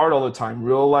was just hard all the time,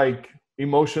 real like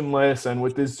emotionless. And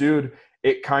with this dude,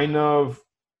 it kind of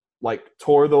like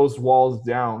tore those walls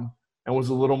down and was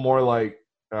a little more like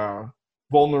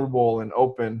vulnerable and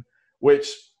open, which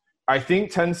I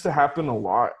think tends to happen a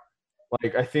lot.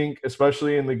 Like I think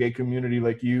especially in the gay community,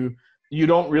 like you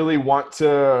don't really want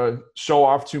to show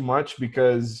off too much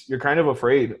because you're kind of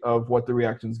afraid of what the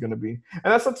reaction is going to be.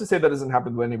 And that's not to say that doesn't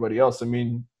happen to anybody else. I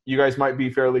mean, you guys might be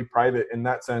fairly private in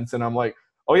that sense. And I'm like,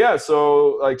 oh yeah,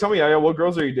 so like, tell me, yeah, what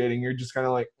girls are you dating? You're just kind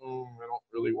of like, I don't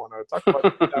really want to talk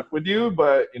about that with you,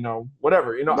 but you know,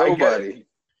 whatever. You know, Nobody. I get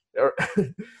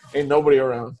it. Ain't nobody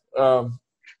around.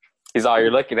 He's all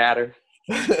you're looking at her.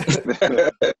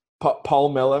 Paul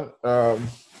Mella.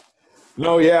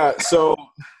 No, yeah. So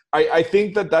I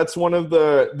think that's one of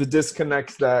the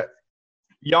disconnects that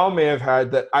y'all may have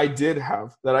had that I did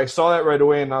have. That I saw that right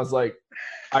away, and I was like,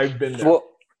 I've been there. Well,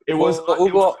 it was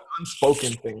an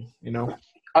unspoken thing, you know.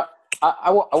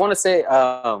 I want to say,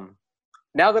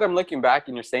 now that I'm looking back,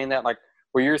 and you're saying that, like,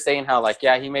 where you're saying how, like,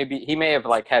 yeah, he may have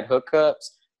like had hookups,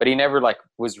 but he never like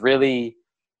was really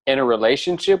in a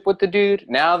relationship with the dude.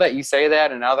 Now that you say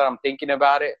that, and now that I'm thinking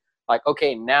about it, like,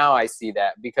 okay, now I see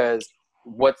that, because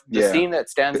the scene that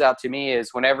stands out to me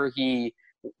is whenever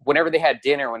they had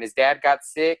dinner, when his dad got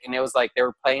sick, and it was like they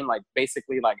were playing like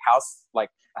basically like house, like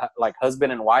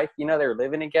husband and wife, you know, they were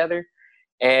living together,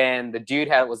 and the dude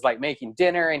was like making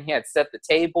dinner, and he had set the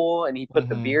table, and he put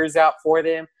the beers out for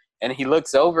them, and he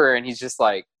looks over and he's just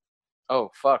like, oh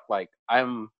fuck, like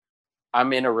I'm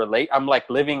like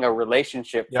living a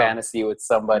relationship fantasy with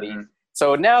somebody.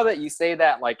 So now that you say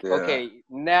that, like, okay,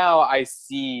 now I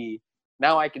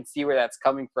can see where that's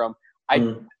coming from.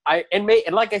 And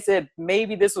like I said,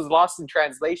 maybe this was lost in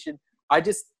translation. I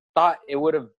just thought it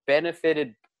would have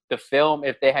benefited the film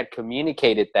if they had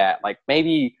communicated that. Like,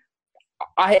 maybe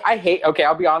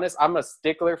I'll be honest, I'm a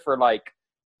stickler for, like,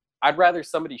 I'd rather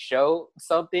somebody show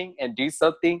something and do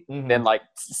something than like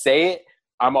say it.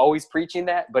 I'm always preaching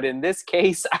that. But in this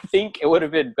case, I think it would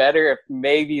have been better if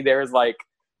maybe there's like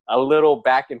a little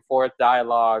back and forth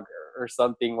dialogue or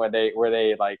something where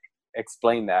they like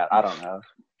explain that. I don't know.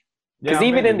 Because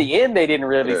even in the end, they didn't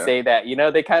really say that. You know,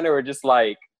 they kind of were just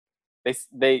like,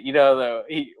 they you know,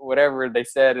 whatever they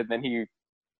said, and then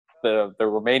the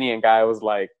Romanian guy was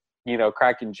like, you know,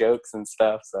 cracking jokes and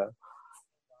stuff. So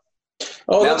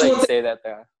now that you say that,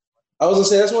 I was gonna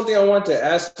say that's one thing I wanted to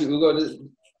ask you, Ugo.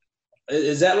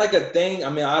 Is that like a thing? I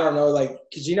mean, I don't know, like,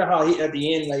 cause you know how he at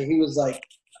the end, like, he was like,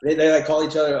 they like call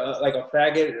each other like a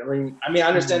faggot. I mean, I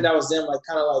understand that was them, like,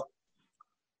 kind of like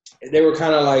they were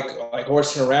kind of like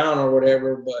horsing around or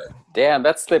whatever. But damn,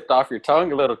 that slipped off your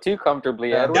tongue a little too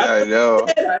comfortably, Edward. Yeah, I know.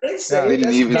 I didn't say we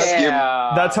didn't even skip.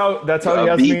 That's how he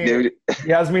has me. Dude.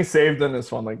 He has me saved in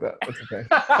this one like that. That's okay.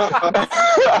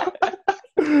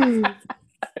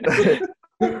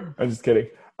 I'm just kidding.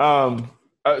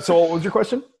 So what was your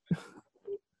question?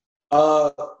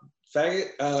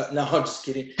 Faggot? No, I'm just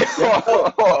kidding.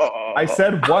 I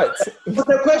said what? But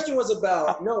the question was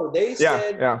about, they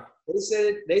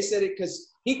said it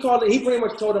because he pretty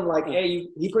much told him like, hey,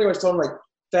 he pretty much told him like,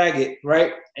 faggot,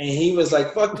 right? And he was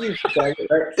like, fuck you, faggot,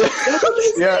 right? That's what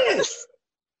they said.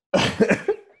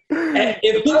 And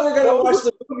if people are gonna watch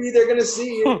the movie, they're gonna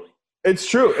see it. It's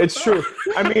true.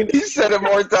 I mean, he said it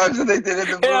more times than they did in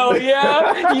the movie. Hell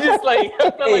yeah! You just like,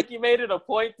 I felt like you made it a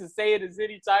point to say it as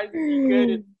many times as you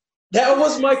could. That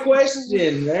was my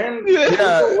question, man. Yeah.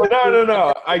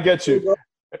 No. I get you.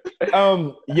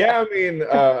 Yeah. I mean,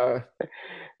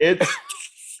 it's.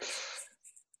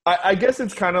 I guess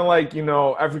it's kind of like, you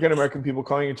know, African American people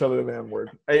calling each other the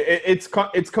N-word. It's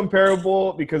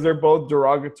comparable because they're both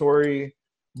derogatory,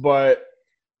 but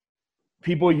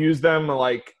people use them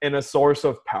like in a source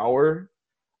of power.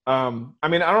 I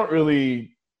mean, I don't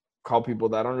really call people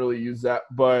that. I don't really use that,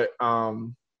 but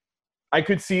I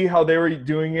could see how they were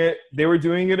doing it. They were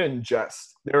doing it in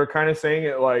jest. They were kind of saying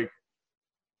it like,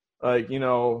 you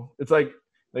know, it's like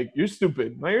you're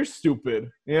stupid. No, you're stupid.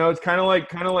 You know, it's kind of like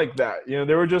that. You know,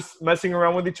 they were just messing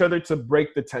around with each other to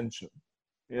break the tension.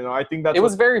 You know, I think it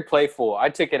was very playful. I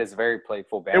took it as very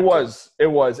playful banter. It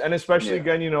was, and especially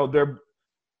again, you know,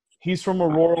 he's from a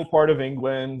rural part of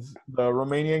England. The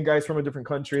Romanian guy's from a different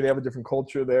country. They have a different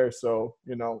culture there, so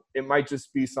you know, it might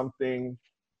just be something.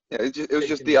 Yeah, it was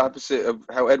just the opposite of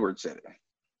how Edward said it.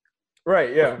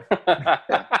 Right. Yeah.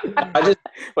 I just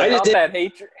that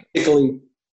hatred.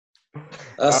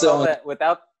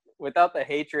 Without the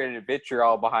hatred and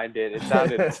vitriol behind it, it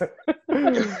sounded.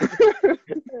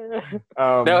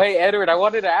 No, hey Edward, I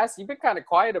wanted to ask. You've been kind of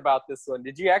quiet about this one.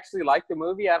 Did you actually like the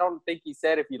movie? I don't think you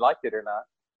said if you liked it or not.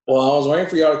 Well, I was waiting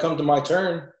for y'all to come to my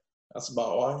turn. That's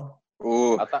about why.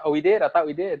 Ooh, I thought we did. I thought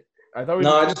we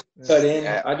No, I did. just cut in.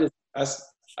 Yeah.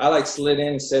 I like slid in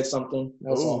and said something.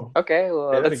 That's all. Ooh. Okay,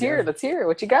 well, Say that let's hear again. it. Let's hear it.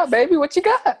 What you got, baby? What you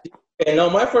got? Okay, no,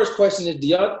 my first question is: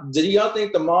 did y'all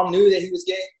think the mom knew that he was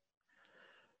gay?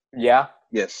 Yeah.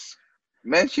 yes.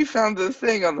 Man, she found the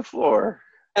thing on the floor.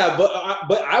 Yeah, but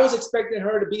I was expecting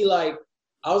her to be like,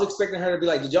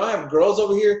 did y'all have girls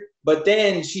over here? But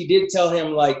then she did tell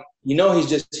him like, he's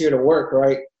just here to work,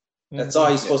 right? That's all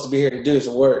he's supposed to be here to do is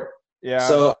to work. Yeah.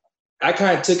 So I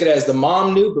kind of took it as the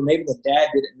mom knew, but maybe the dad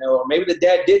didn't know, or maybe the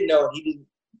dad did know and he didn't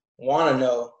want to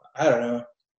know. I don't know.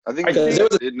 I think Because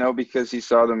he did know because he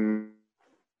saw them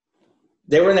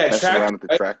They were in that messing tractor. around with the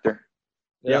Right? tractor.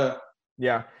 Yeah.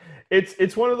 Yeah.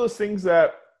 It's one of those things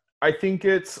that I think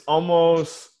it's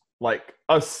almost like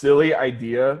a silly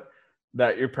idea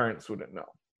that your parents wouldn't know.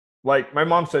 Like my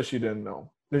mom says she didn't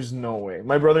know. There's no way.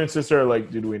 My brother and sister are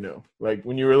like, dude, we knew. Like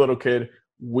when you were a little kid,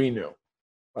 we knew.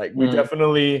 Like we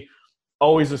definitely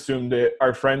always assumed it.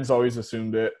 Our friends always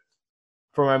assumed it.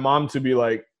 For my mom to be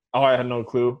like, oh, I had no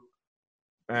clue.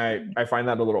 I find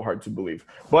that a little hard to believe.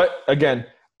 But again,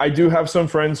 I do have some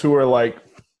friends who are like,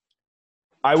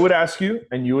 I would ask you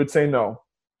and you would say no.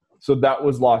 So that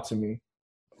was law to me.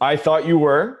 I thought you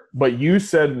were, but you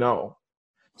said no.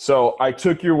 So I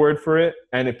took your word for it.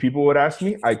 And if people would ask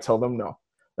me, I tell them no.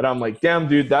 And I'm like, damn,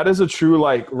 dude, that is a true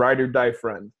like ride or die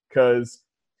friend. Because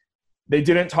they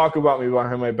didn't talk about me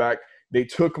behind my back. They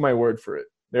took my word for it.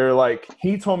 They're like,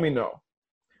 he told me no.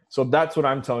 So that's what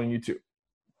I'm telling you too.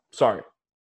 Sorry.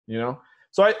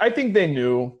 So I think they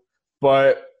knew,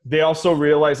 but they also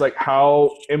realized like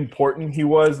how important he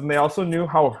was, and they also knew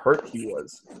how hurt he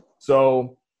was.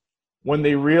 So when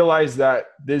they realized that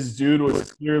this dude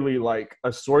was clearly like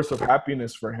a source of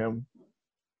happiness for him,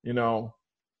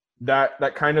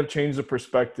 that kind of changed the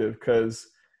perspective. Because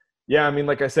yeah, I mean,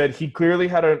 like I said, he clearly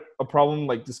had a problem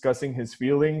like discussing his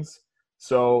feelings.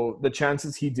 So the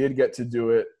chances he did get to do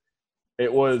it,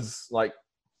 it was like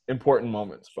important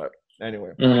moments. But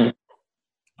anyway,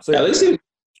 so At least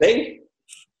they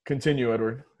continue,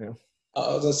 Edward. Yeah. I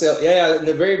was gonna say, yeah. In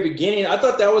the very beginning, I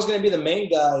thought that was gonna be the main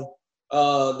guy,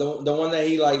 the one that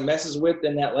he like messes with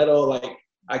in that little like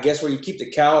I guess where you keep the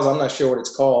cows. I'm not sure what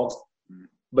it's called,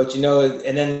 but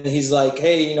and then he's like,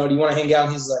 hey, do you want to hang out?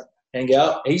 And he's like, hang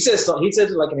out. And he says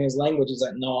it like in his language. He's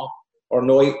like, no, or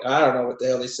no, I don't know what the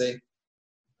hell they say,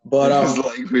 but His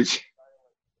language.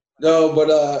 no,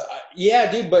 but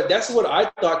yeah, dude. But that's what I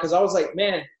thought because I was like,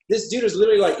 man, this dude is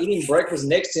literally like eating breakfast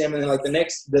next to him, and then like the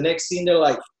next scene, they're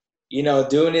like,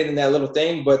 doing it in that little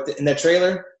thing, but in that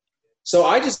trailer. So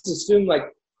I just assumed like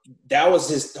that was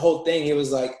his whole thing. He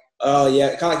was like, oh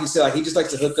yeah, kind of like you said, like he just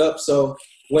likes to hook up. So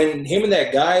when him and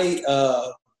that guy,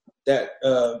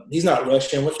 he's not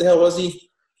Russian. What the hell was he?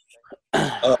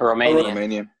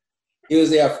 Romanian. He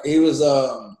was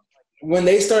when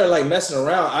they started like messing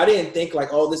around, I didn't think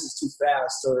like, oh, this is too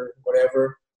fast or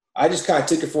whatever. I just kind of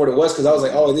took it for what it was because I was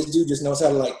like, oh, this dude just knows how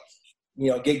to like,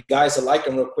 get guys to like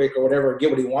him real quick or whatever,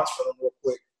 get what he wants from them real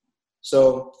quick.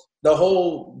 So the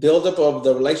whole buildup of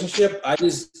the relationship,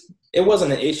 it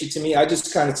wasn't an issue to me. I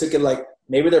just kind of took it like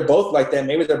maybe they're both like that.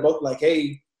 Maybe they're both like,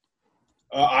 hey,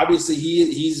 obviously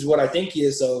he's what I think he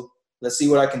is, so let's see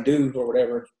what I can do or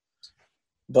whatever.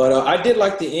 But I did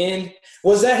like the end.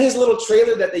 Was that his little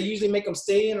trailer that they usually make them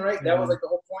stay in, right? That was like the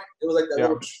whole point. It was like that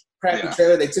little crappy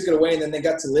trailer. They took it away, and then they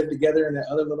got to live together in that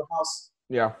other little house.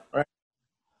 Yeah. Right?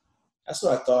 That's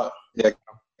what I thought. Yeah.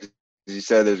 He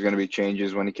said there's going to be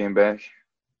changes when he came back.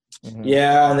 Mm-hmm.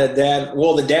 Yeah, and the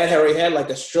dad had already had like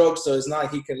a stroke, so it's not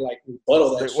like he could like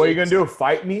rebuttal that. Like, what are you going to do?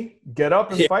 Fight me? Get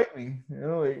up and fight me.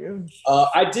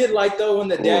 I did like though when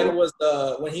the dad was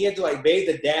when he had to like bathe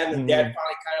the dad, and the dad finally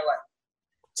kind of like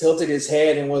tilted his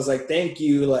head and was like, thank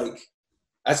you. Like,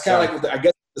 that's kind of like, I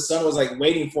guess the son was like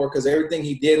waiting for, because everything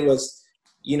he did was,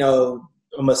 a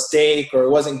mistake or it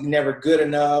wasn't never good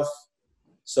enough.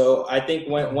 So I think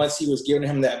once he was giving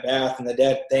him that bath and the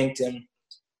dad thanked him,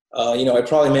 it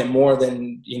probably meant more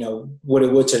than, what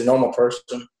it would to a normal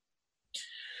person.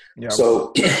 Yeah.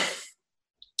 So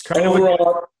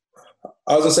overall,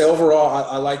 I was gonna say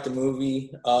I like the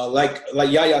movie. Like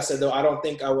Yaya said though, I don't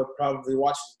think I would probably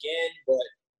watch it again, but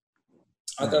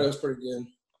I thought it was pretty good.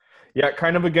 Yeah,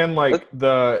 kind of again like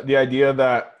the idea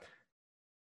that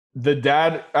the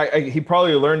dad, he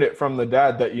probably learned it from the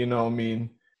dad that you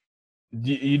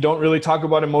don't really talk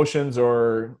about emotions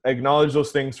or acknowledge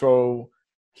those things. So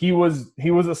he was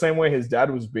the same way his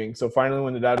dad was being. So finally,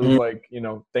 when the dad was like,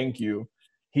 thank you,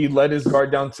 he let his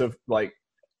guard down to like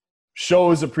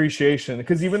show his appreciation.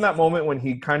 Because even that moment when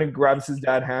he kind of grabs his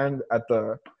dad's hand at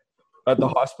the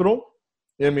hospital,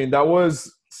 I mean, that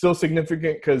was still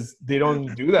significant because they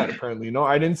don't do that apparently. You know,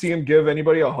 I didn't see him give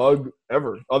anybody a hug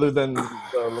ever, other than the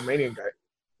Romanian guy.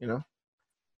 You know.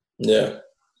 Yeah.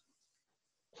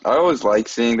 I always like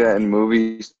seeing that in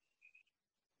movies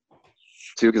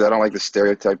too, because I don't like the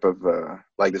stereotype of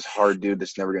like this hard dude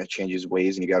that's never going to change his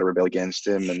ways, and you got to rebel against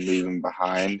him and leave him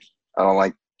behind. I don't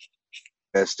like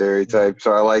that stereotype.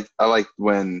 So I like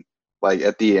when, like,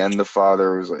 at the end the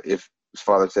father was like, if his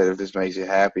father said, if this makes you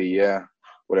happy, yeah,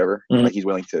 whatever. Mhm. Like, he's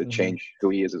willing to change who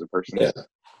he is as a person. Yeah.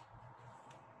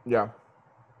 Yeah.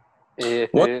 If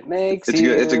What? it makes It's you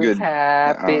good. It's a good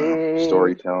happy.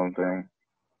 storytelling thing.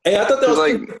 Hey, I thought that was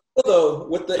Like- pretty cool though,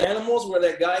 with the animals, where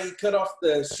that guy, he cut off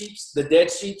the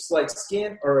dead sheep's like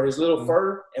skin or his little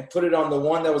fur and put it on the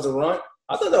one that was a runt.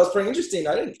 I thought that was pretty interesting.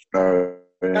 I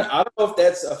Yeah. don't know if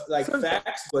that's like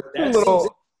facts, but A that little,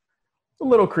 seems. a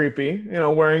little creepy. You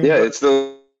know, wearing. Yeah, it's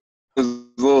those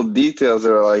little details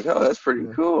that are like, oh, that's pretty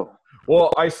cool.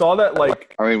 Well, I saw that,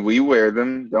 like, I mean, we wear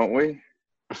them, don't we?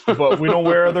 but we don't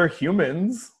wear other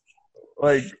humans.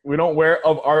 Like, we don't wear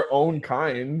of our own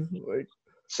kind. Like,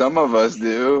 Some of us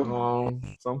do.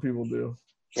 some people do.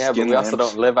 Yeah, but Skin we also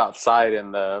lamps. don't live outside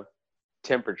in the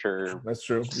temperature. That's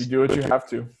true. You do what you have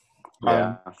to.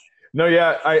 Yeah. No,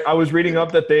 yeah, I was reading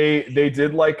up that they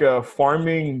did like a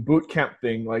farming boot camp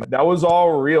thing. Like, that was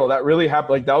all real. That really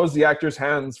happened. Like, that was the actors'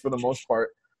 hands for the most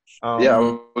part. Yeah,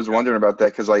 I was wondering about that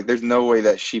because, like, there's no way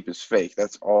that sheep is fake.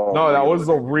 That's all. No, that real. was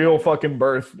a real fucking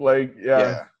birth. Like,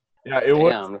 yeah, it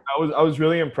was. Damn. I was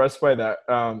really impressed by that.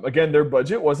 Again, their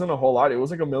budget wasn't a whole lot. It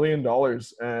was like $1 million,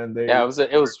 and they. Yeah, it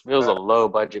was a low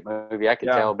budget movie. I could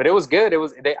Yeah. tell, but it was good. It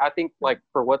was. I think, like,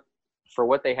 for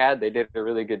what they had, they did a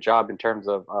really good job in terms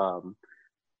of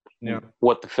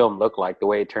what the film looked like. The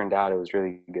way it turned out, it was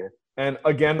really good. And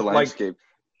again, The like, landscape.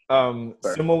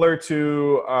 similar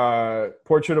to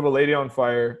Portrait of a Lady on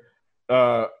Fire,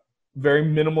 very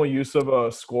minimal use of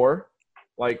a score.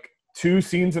 Like, 2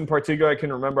 scenes in particular I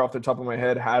can remember off the top of my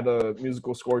head had a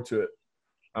musical score to it.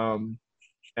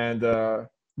 And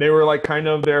they were, like, kind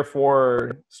of there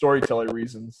for storytelling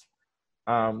reasons.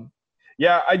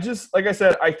 Yeah, I just, like I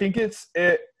said, I think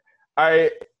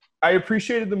I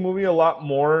appreciated the movie a lot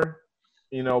more,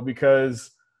 you know,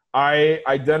 because I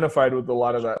identified with a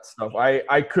lot of that stuff.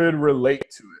 I could relate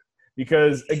to it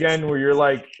because, again, where you're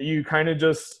like, you kind of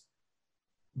just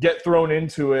get thrown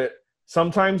into it.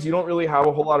 Sometimes you don't really have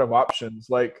a whole lot of options.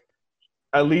 Like,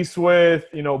 at least with,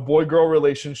 you know, boy-girl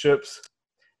relationships,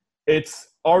 it's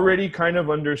already kind of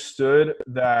understood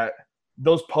that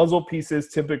those puzzle pieces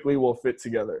typically will fit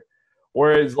together.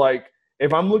 Whereas, like,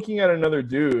 if I'm looking at another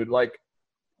dude, like,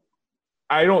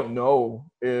 I don't know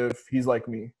if he's like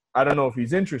me. I don't know if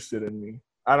he's interested in me.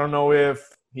 I don't know if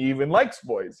he even likes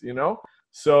boys, you know?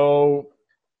 So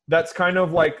that's kind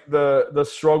of like the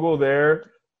struggle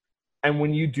there. And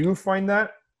when you do find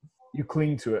that, you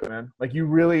cling to it, man. Like, you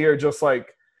really are just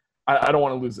like, I don't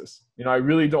want to lose this. You know, I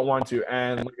really don't want to.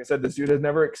 And like I said, this dude has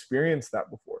never experienced that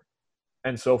before.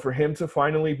 And so for him to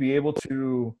finally be able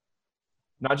to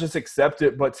not just accept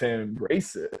it, but to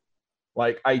embrace it,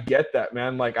 like, I get that,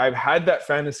 man. Like, I've had that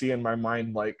fantasy in my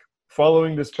mind, like,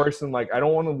 following this person, like, I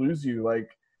don't want to lose you.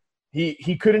 Like,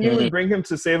 he couldn't even bring him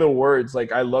to say the words,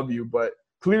 like, I love you, but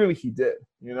clearly he did,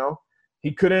 you know?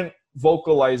 He couldn't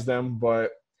vocalize them,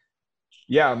 but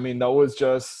yeah, I mean, that was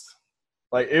just,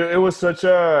 like, it was such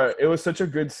a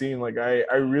good scene. Like,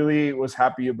 I really was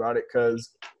happy about it because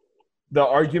the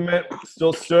argument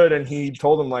still stood, and he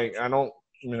told him, like, I don't,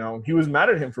 you know, he was mad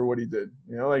at him for what he did,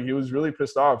 you know, like, he was really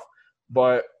pissed off,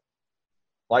 but,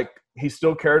 like, he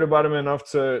still cared about him enough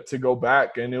to go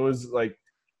back. And it was like,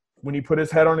 when he put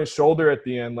his head on his shoulder at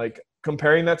the end, like,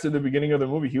 comparing that to the beginning of the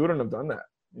movie, he wouldn't have done that,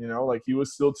 you know, like, he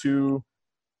was still too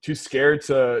scared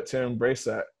to embrace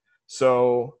that.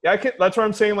 So yeah, that's what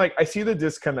I'm saying. Like, I see the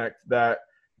disconnect that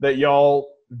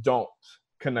y'all don't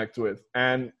connect with.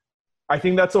 And I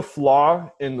think that's a flaw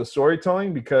in the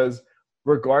storytelling, because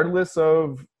regardless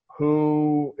of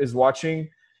who is watching,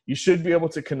 you should be able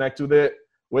to connect with it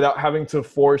without having to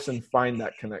force and find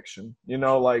that connection. You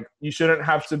know, like, you shouldn't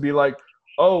have to be like,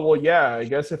 oh, well, yeah, I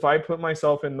guess if I put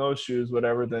myself in those shoes,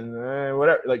 whatever, then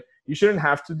whatever. Like, you shouldn't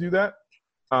have to do that.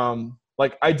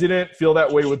 Like, I didn't feel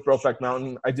that way with Brokeback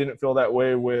Mountain. I didn't feel that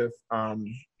way with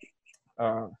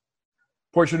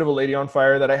Portrait of a Lady on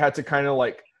Fire, that I had to kind of,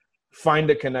 like, find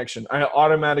a connection. I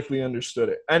automatically understood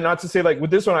it. And not to say, like, with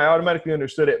this one, I automatically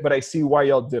understood it, but I see why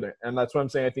y'all didn't. And that's what I'm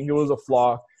saying. I think it was a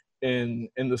flaw in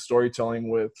the storytelling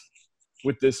with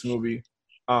this movie.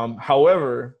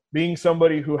 However, being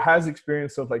somebody who has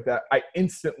experienced stuff like that, I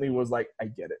instantly was like, I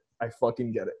get it. I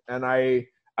fucking get it. And I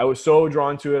was so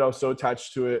drawn to it. I was so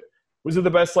attached to it. Was it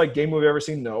the best like game movie I've ever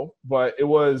seen? No, but it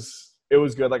was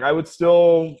good. Like I would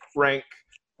still rank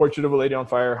Portrait of a Lady on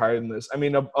Fire higher than this. I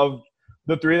mean, of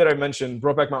the three that I mentioned,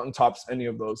 Brokeback Mountain tops any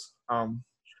of those.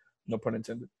 No pun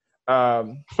intended. But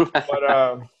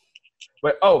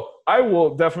I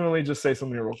will definitely just say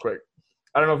something real quick.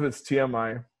 I don't know if it's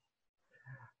TMI.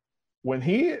 When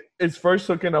he is first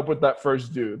hooking up with that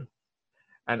first dude,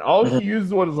 and all he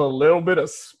used was a little bit of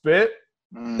spit,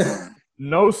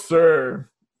 no, sir.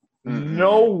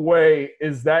 No way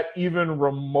is that even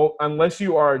remote, unless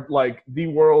you are like the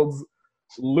world's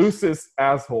loosest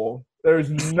asshole.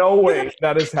 There's no way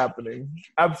that is happening.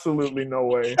 Absolutely no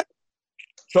way.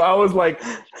 So I was like,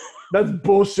 that's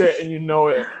bullshit, and you know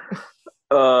it.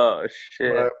 Oh,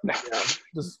 shit. But, yeah,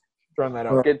 just throwing that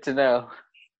out. Good to know.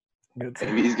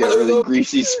 Maybe he's got really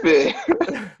greasy spit.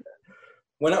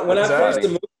 When I finished the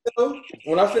movie, though,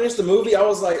 when I finished the movie, I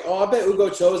was like, oh, I bet Ugo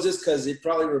chose this because it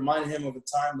probably reminded him of a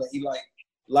time that he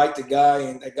liked a guy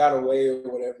and that got away or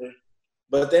whatever.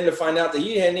 But then to find out that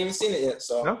he hadn't even seen it yet,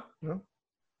 so no.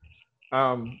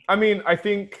 I mean, I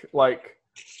think like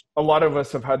a lot of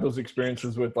us have had those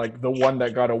experiences with like the one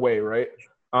that got away, right?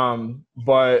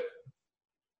 But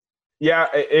yeah,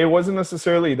 it wasn't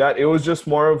necessarily that. It was just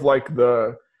more of like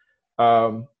the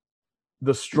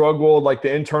struggle, like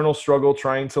the internal struggle,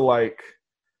 trying to like.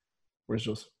 Where's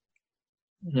Joseph?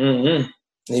 Mm-hmm.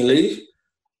 You leave?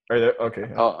 Are there? Okay.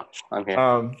 Oh, I'm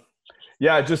here.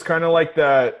 Yeah, just kind of like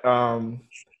that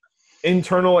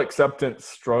internal acceptance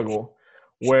struggle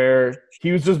where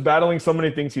he was just battling so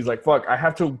many things. He's like, fuck, I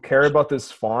have to care about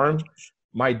this farm.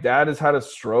 My dad has had a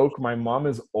stroke. My mom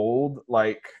is old.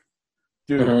 Like,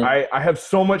 dude, I have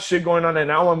so much shit going on, and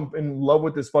now I'm in love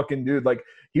with this fucking dude. Like,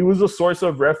 he was a source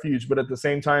of refuge, but at the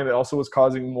same time, it also was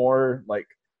causing more, like,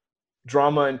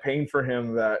 drama and pain for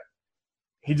him that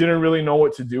he didn't really know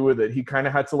what to do with it. He kind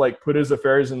of had to, like, put his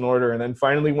affairs in order. And then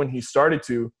finally, when he started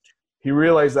to, he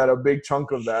realized that a big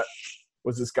chunk of that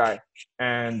was this guy.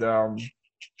 And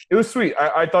it was sweet.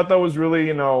 I thought that was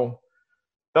really, that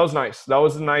was nice. That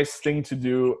was a nice thing to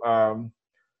do.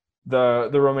 The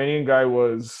Romanian guy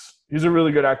he's a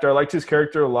really good actor. I liked his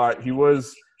character a lot.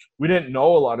 We didn't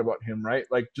know a lot about him, right?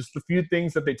 Like just the few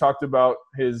things that they talked about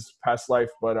his past life.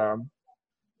 But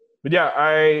yeah,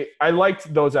 I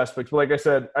liked those aspects. But like I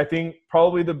said, I think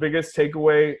probably the biggest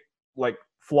takeaway, like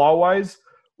flaw-wise,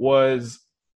 was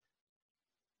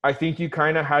I think you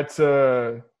kind of had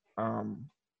to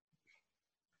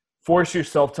force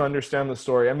yourself to understand the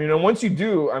story. I mean, and once you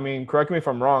do, I mean, correct me if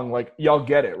I'm wrong, like y'all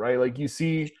get it, right? Like you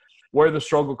see where the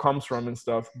struggle comes from and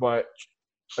stuff. But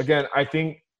again, I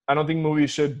don't think movies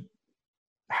should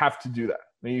have to do that.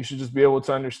 I mean, you should just be able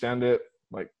to understand it,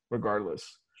 like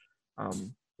regardless.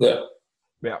 Yeah.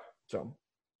 So,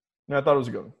 I thought it was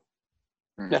a good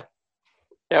one. Yeah,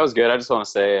 it was good. I just want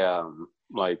to say,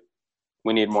 like,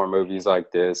 we need more movies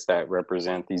like this that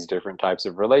represent these different types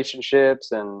of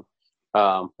relationships, and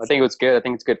I think it was good. I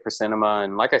think it's good for cinema,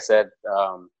 and like I said,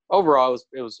 overall,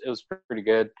 it was pretty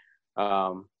good.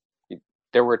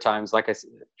 There were times, like I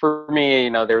said, for me,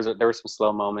 there were some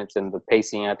slow moments, and the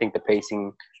pacing. I think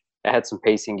it had some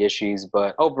pacing issues,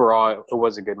 but overall, it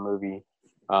was a good movie.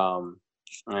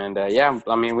 Yeah,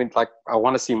 I mean, I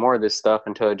want to see more of this stuff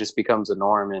until it just becomes a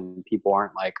norm, and people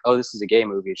aren't like, oh, this is a gay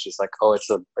movie. It's just like, oh, it's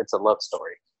a love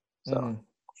story. So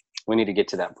we need to get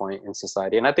to that point in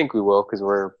society, and I think we will, because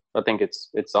I think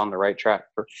it's on the right track,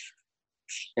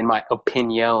 in my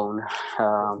opinion.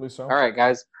 So. All right,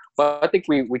 guys. Well, I think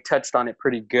we touched on it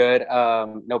pretty good.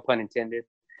 No pun intended.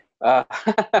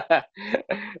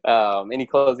 Any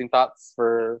closing thoughts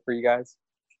for you guys?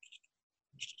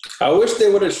 I wish they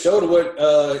would have showed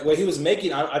what he was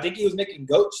making. I think he was making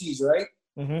goat cheese, right?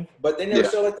 Mm-hmm. But they never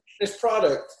showed like the finished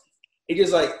product. He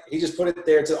just put it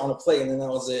there on a plate, and then that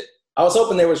was it. I was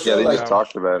hoping they would show. Yeah, they just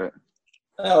talked about it.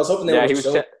 I was hoping they would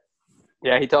show.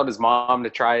 He told his mom to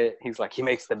try it. He's like, he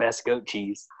makes the best goat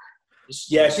cheese.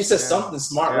 Yeah, she says something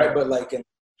smart, right? But like, she's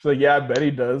like, yeah, I bet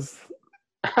he does.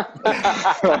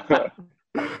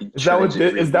 Is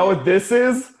that what this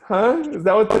is? Huh? Is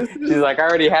that what this is? She's like, I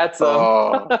already had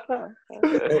some.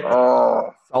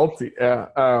 Salty. Yeah.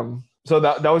 So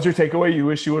that was your takeaway? You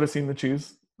wish you would have seen the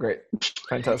cheese? Great.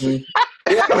 Fantastic.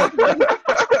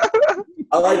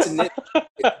 I like to knit.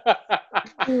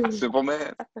 Simple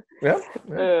man. Yeah.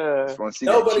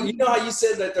 No, but you know how you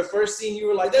said that the first scene you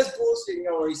were like, that's bullshit,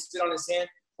 where he spit on his hand.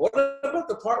 What about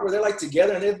the part where they're like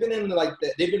together and they've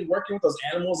been working with those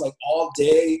animals like all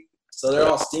day, so they're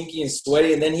all stinky and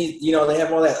sweaty, and then they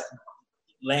have all that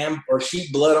lamb or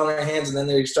sheep blood on their hands, and then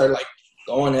they start like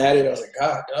going at it. I was like,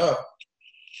 God,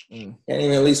 Can't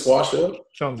even at least wash up.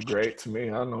 Sounds great to me.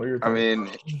 I don't know what you're I mean,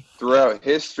 throughout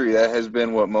history, that has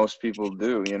been what most people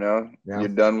do, you know? Yeah. You're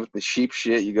done with the sheep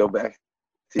shit, you go back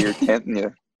to your tent and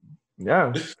you,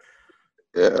 Yeah.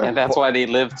 yeah. And that's why they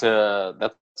live to.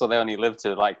 That's so they only live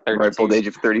to like 32. Ripe old age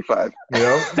of 35.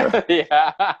 Yep.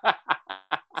 Yeah.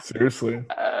 Seriously.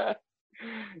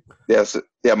 Yes.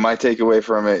 Yeah, my takeaway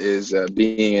from it is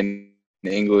being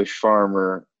an English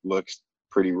farmer looks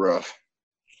pretty rough.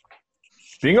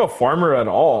 Being a farmer at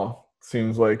all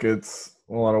seems like it's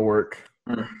a lot of work.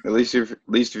 At least if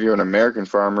you're an American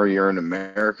farmer, you're in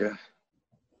America.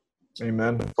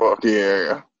 Amen. Fuck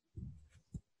yeah.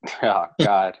 Oh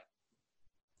God.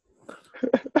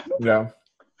 Yeah.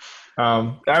 I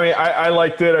mean, I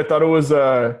liked it. I thought it was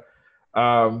a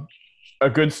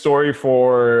good story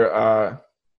for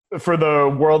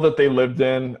the world that they lived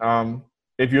in.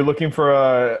 If you're looking for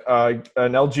an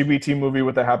LGBT movie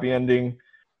with a happy ending,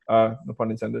 no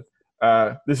pun intended,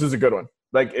 this is a good one.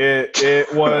 Like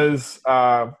it was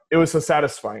a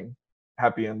satisfying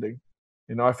happy ending.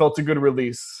 You know, I felt a good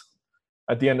release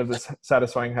at the end of this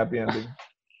satisfying happy ending.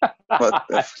 What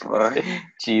the fuck?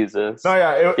 Jesus. No,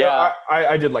 yeah, Yeah.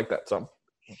 I did like that. So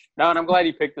No, and I'm glad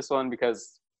you picked this one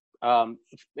because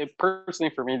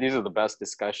personally for me, these are the best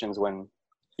discussions when,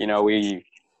 you know,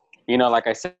 like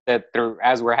I said,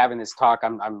 as we're having this talk,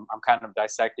 I'm kind of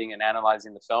dissecting and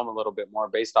analyzing the film a little bit more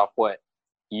based off what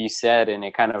you said, and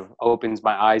it kind of opens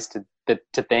my eyes to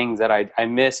things that I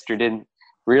missed or didn't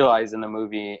realize in the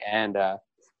movie. And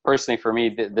personally for me,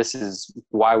 this is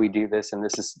why we do this, and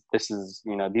this is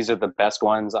you know, these are the best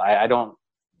ones. I don't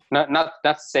not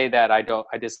to say that I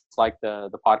dislike the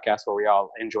podcast where we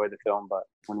all enjoy the film, but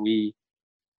when we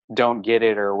don't get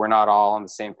it or we're not all on the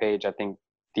same page, I think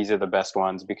these are the best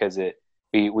ones because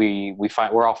we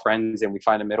find we're all friends and we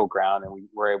find a middle ground and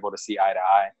we're able to see eye to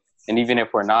eye. And even if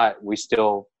we're not, we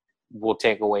still will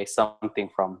take away something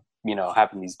from, you know,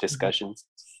 having these discussions.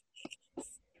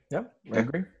 yeah, I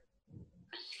agree.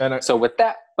 And So with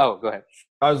that, go ahead.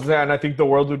 I was saying, I think the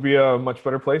world would be a much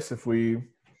better place if we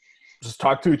just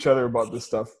talk to each other about this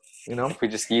stuff. You know, If we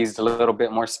just used a little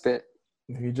bit more spit.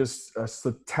 you just a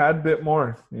tad bit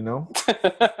more. You know.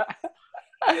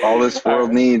 All this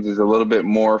world needs is a little bit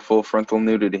more full frontal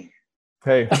nudity.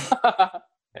 Hey,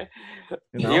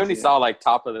 You only saw like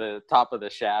top of the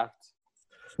shaft.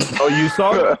 oh,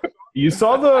 you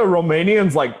saw the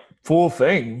Romanians like full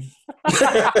thing.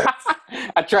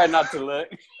 I tried not to look.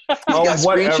 Oh, got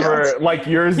whatever. screenshots. Like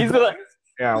yours. He's the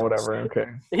Yeah, whatever. Okay.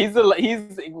 he's the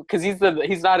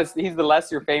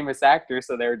lesser famous actor,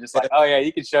 so they were just like, oh yeah,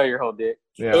 you can show your whole dick.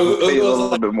 Yeah. Say a Ugo's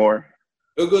little bit more.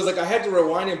 like, I had to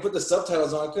rewind and put the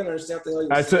subtitles on. I couldn't understand what the hell you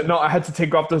were saying. I had to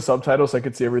take off the subtitles so I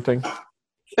could see everything.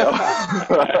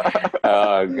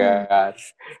 Oh god.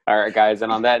 All right, guys,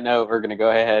 and on that note, we're gonna go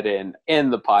ahead and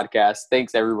end the podcast.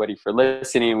 Thanks everybody for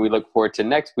listening. We look forward to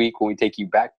next week when we take you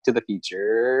back to the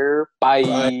future. Bye.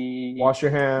 Bye. Wash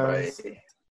your hands. Bye.